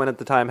 because Darwin at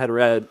the time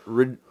had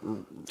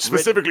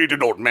specifically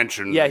did not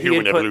mention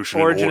human evolution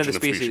and origin of the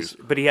species.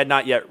 But he had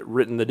not yet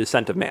written The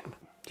Descent of Man.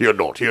 He had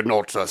not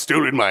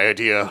stolen my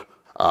idea.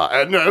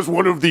 And as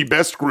one of the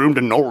best-groomed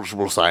and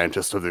knowledgeable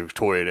scientists of the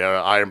Victorian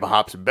era, I am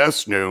perhaps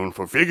best known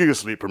for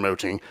vigorously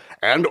promoting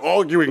and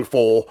arguing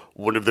for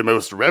one of the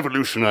most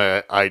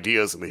revolutionary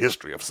ideas in the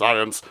history of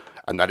science,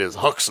 and that is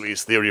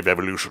Huxley's theory of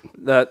evolution.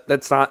 That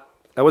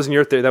wasn't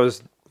your theory, that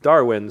was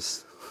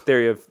Darwin's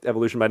theory of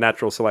evolution by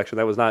natural selection.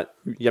 That was not,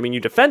 I mean, you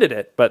defended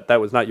it, but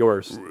that was not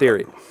yours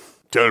theory.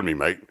 Tell me,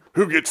 mate,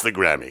 who gets the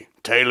Grammy?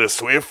 Taylor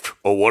Swift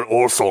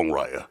or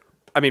songwriter?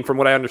 I mean, from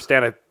what I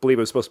understand, I believe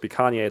it was supposed to be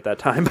Kanye at that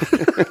time.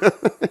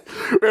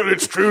 Well,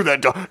 it's true that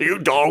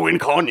Darwin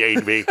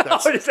Kanye'd me.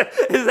 Oh, is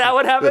that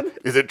what happened?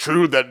 Is it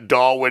true that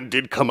Darwin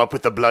did come up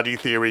with the bloody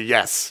theory?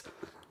 Yes.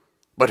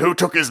 But who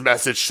took his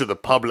message to the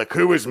public?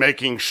 Who was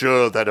making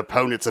sure that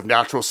opponents of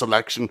natural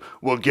selection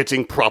were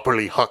getting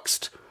properly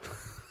huxed?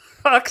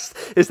 Huxed?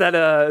 Is that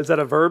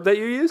a verb that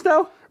you use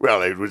now?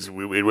 Well, it was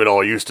when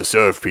I used to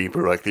serve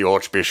people, like the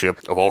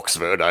Archbishop of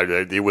Oxford.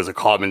 It was a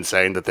common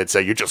saying that they'd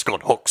say, "You just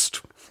got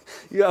huxed."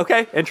 Yeah,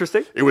 okay,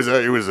 interesting. It was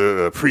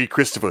a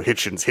pre-Christopher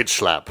Hitchens hitch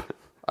slap.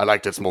 I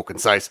liked it's more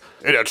concise.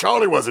 And,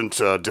 Charlie wasn't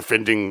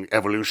defending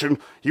evolution.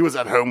 He was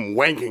at home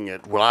wanking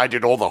it while I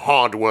did all the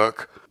hard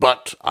work.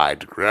 But I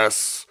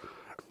digress.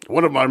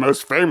 One of my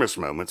most famous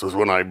moments was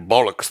when I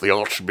bollocks the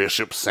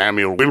Archbishop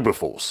Samuel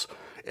Wilberforce,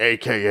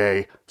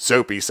 a.k.a.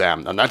 Soapy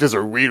Sam. And that is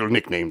a real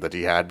nickname that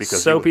he had.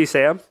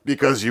 Sam?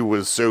 Because he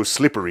was so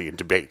slippery in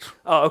debate.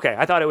 Oh, okay.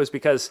 I thought it was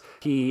because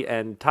he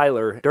and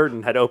Tyler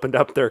Durden had opened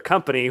up their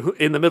company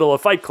in the middle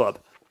of Fight Club.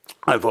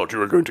 I thought you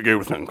were going to go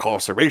with an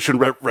incarceration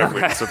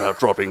reference about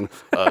dropping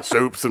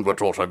soaps and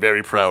whatnot. I'm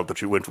very proud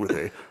that you went with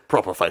a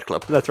proper Fight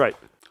Club. That's right.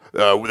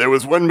 There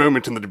was one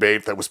moment in the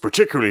debate that was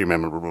particularly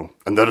memorable,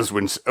 and that is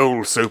when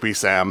old Soapy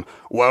Sam,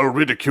 while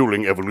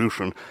ridiculing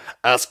evolution,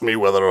 asked me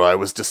whether I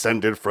was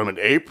descended from an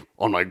ape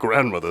on my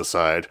grandmother's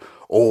side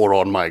or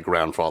on my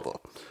grandfather.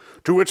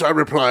 To which I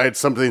replied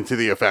something to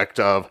the effect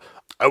of,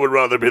 "I would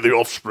rather be the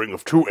offspring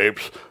of two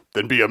apes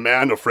than be a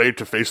man afraid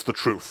to face the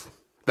truth."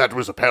 That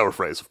was a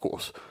paraphrase, of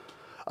course.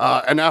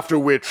 And after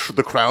which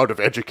the crowd of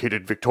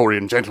educated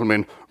Victorian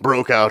gentlemen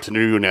broke out in a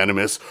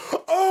unanimous,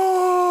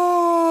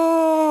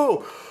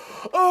 "Oh!"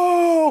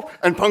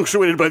 and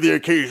punctuated by the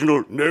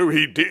occasional, "No,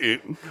 he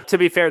didn't." To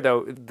be fair,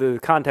 though, the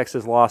context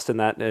is lost in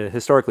that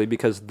historically,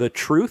 because the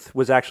truth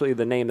was actually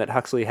the name that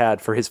Huxley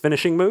had for his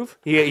finishing move.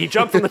 He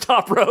jumped from the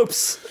top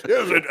ropes.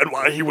 Yes, and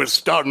why he was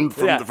stunned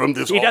from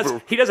this he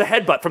does a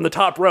headbutt from the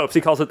top ropes.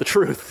 He calls it the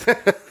truth.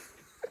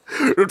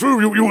 True,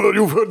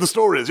 you've heard the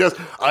stories, yes.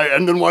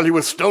 And then while he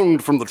was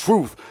stoned from the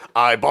truth,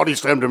 I body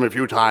slammed him a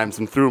few times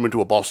and threw him into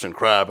a Boston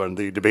crab, and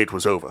the debate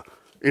was over.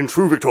 In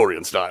true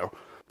Victorian style.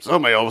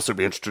 Some may also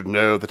be interested to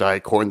know that I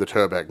coined the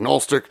term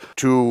agnostic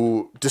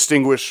to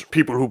distinguish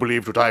people who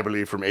believed what I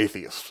believe from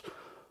atheists.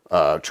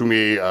 To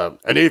me, an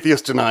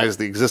atheist denies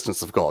the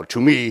existence of God. To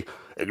me,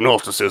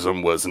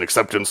 agnosticism was an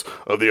acceptance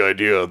of the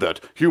idea that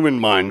human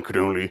mind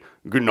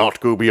could not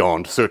go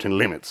beyond certain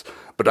limits.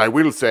 But I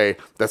will say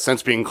that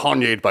since being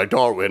Kanye'd by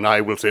Darwin,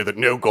 I will say that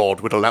no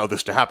God would allow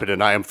this to happen,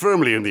 and I am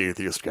firmly in the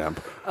atheist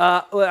camp.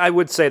 I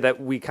would say that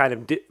we kind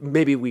of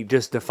maybe we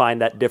just define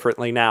that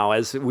differently now,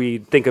 as we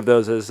think of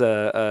those as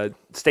a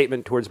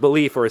statement towards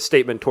belief or a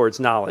statement towards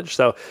knowledge.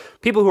 So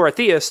people who are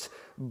theists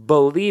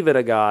believe in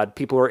a God.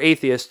 People who are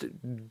atheists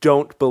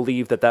don't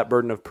believe that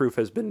burden of proof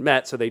has been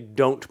met, so they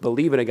don't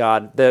believe in a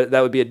God. That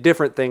would be a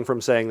different thing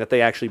from saying that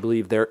they actually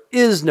believe there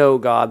is no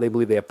God. They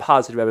believe they have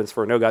positive evidence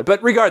for no God.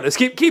 But regardless,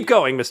 keep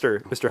going,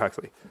 Mr.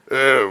 Huxley.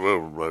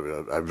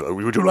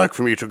 Would you like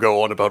for me to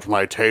go on about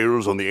my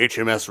tales on the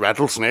HMS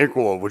Rattlesnake,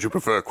 or would you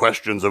prefer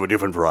questions of a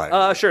different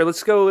variety? Sure.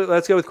 Let's go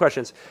with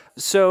questions.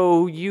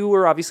 So you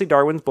were obviously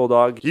Darwin's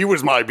bulldog. He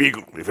was my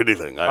beagle, if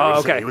anything.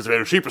 Okay. He was a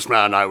very sheepish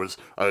man. I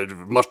had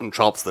mutton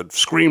chops that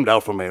screamed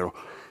alpha male.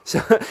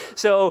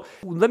 So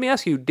let me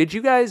ask you, did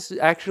you guys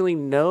actually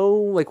know,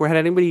 like, had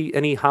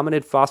any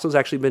hominid fossils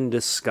actually been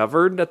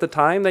discovered at the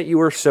time that you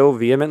were so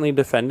vehemently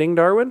defending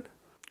Darwin?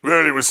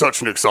 Well, it was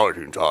such an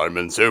exciting time,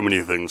 and so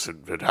many things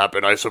had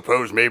happened. I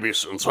suppose maybe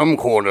in some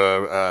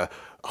corner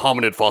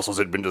hominid fossils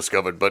had been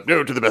discovered, but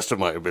no, to the best of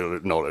my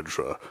knowledge.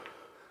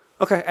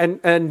 Okay,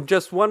 and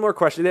just one more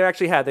question. They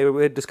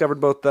had discovered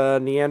both the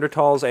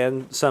Neanderthals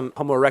and some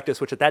Homo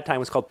erectus, which at that time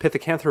was called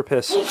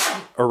Pithecanthropus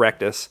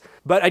erectus.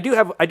 But I do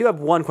have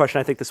one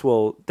question. I think this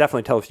will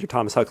definitely tell if you're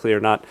Thomas Huxley or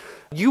not.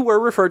 You were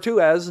referred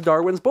to as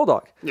Darwin's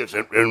bulldog. Yes,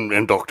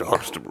 and Dr.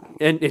 Huxtable.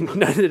 And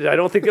I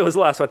don't think it was the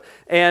last one.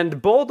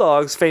 And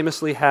bulldogs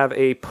famously have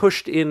a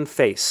pushed-in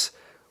face.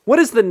 What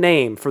is the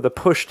name for the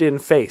pushed-in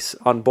face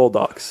on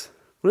bulldogs?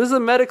 What is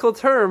the medical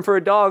term for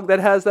a dog that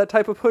has that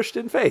type of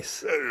pushed-in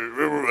face?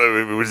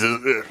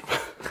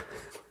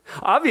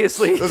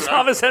 Obviously,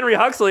 Thomas Henry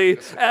Huxley,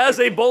 as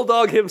a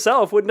bulldog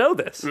himself, would know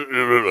this.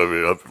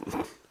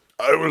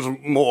 I was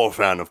more a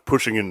fan of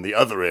pushing in the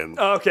other end.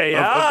 Okay,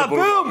 yeah.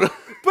 Boom!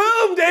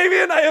 Boom,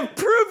 Damien! I have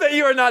proved that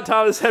you are not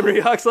Thomas Henry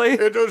Huxley.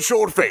 It is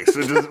short face.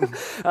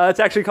 It's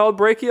actually called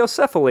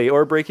brachiocephaly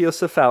or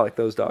brachiocephalic,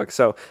 those dogs.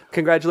 So,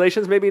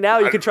 congratulations. Maybe now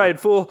you can try and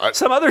fool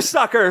some other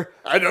sucker.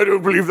 I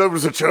don't believe that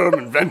was a term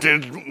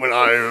invented when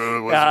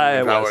I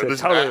was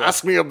totally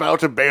ask me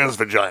about a bear's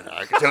vagina.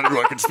 I can tell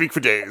you I can speak for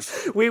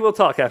days. We will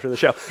talk after the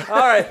show. All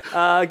right,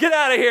 get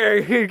out of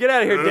here. Get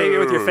out of here, Damien,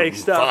 with your fake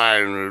stuff.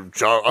 Fine.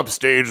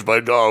 Upstaged by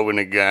Darwin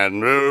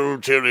again. Oh,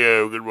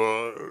 cheerio. Good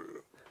morning.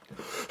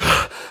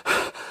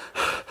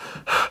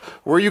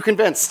 Were you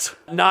convinced?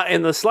 Not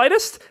in the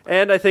slightest,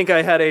 and I think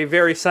I had a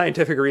very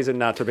scientific reason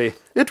not to be.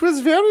 It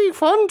was very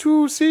fun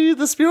to see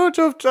the spirit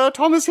of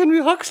Thomas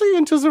Henry Huxley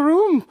enter the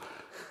room.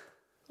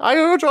 I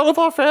urge all of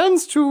our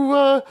fans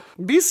to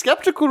be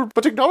skeptical,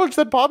 but acknowledge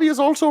that Bobby is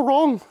also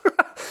wrong.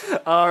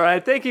 All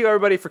right, thank you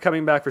everybody for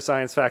coming back for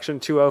Science Faction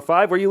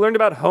 205, where you learned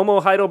about Homo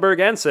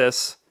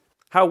heidelbergensis,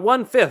 how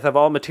 1/5 of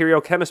all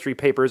material chemistry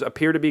papers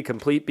appear to be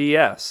complete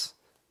BS,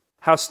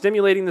 how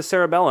stimulating the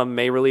cerebellum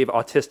may relieve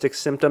autistic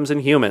symptoms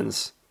in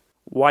humans,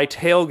 why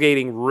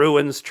tailgating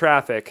ruins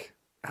traffic,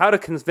 how to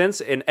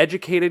convince an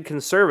educated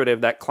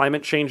conservative that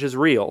climate change is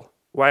real,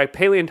 why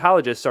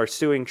paleontologists are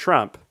suing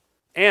Trump,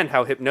 and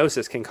how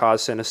hypnosis can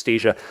cause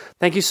synesthesia.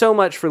 Thank you so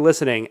much for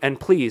listening, and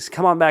please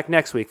come on back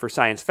next week for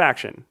Science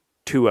Faction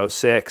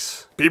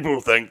 206. People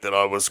think that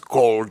I was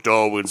called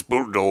Darwin's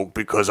bulldog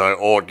because I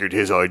argued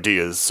his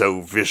ideas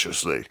so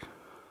viciously.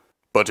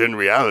 But in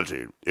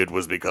reality, it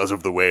was because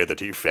of the way that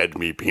he fed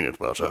me peanut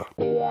butter.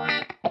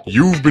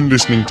 You've been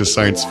listening to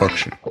Science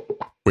Faction.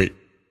 Wait,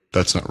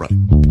 that's not right.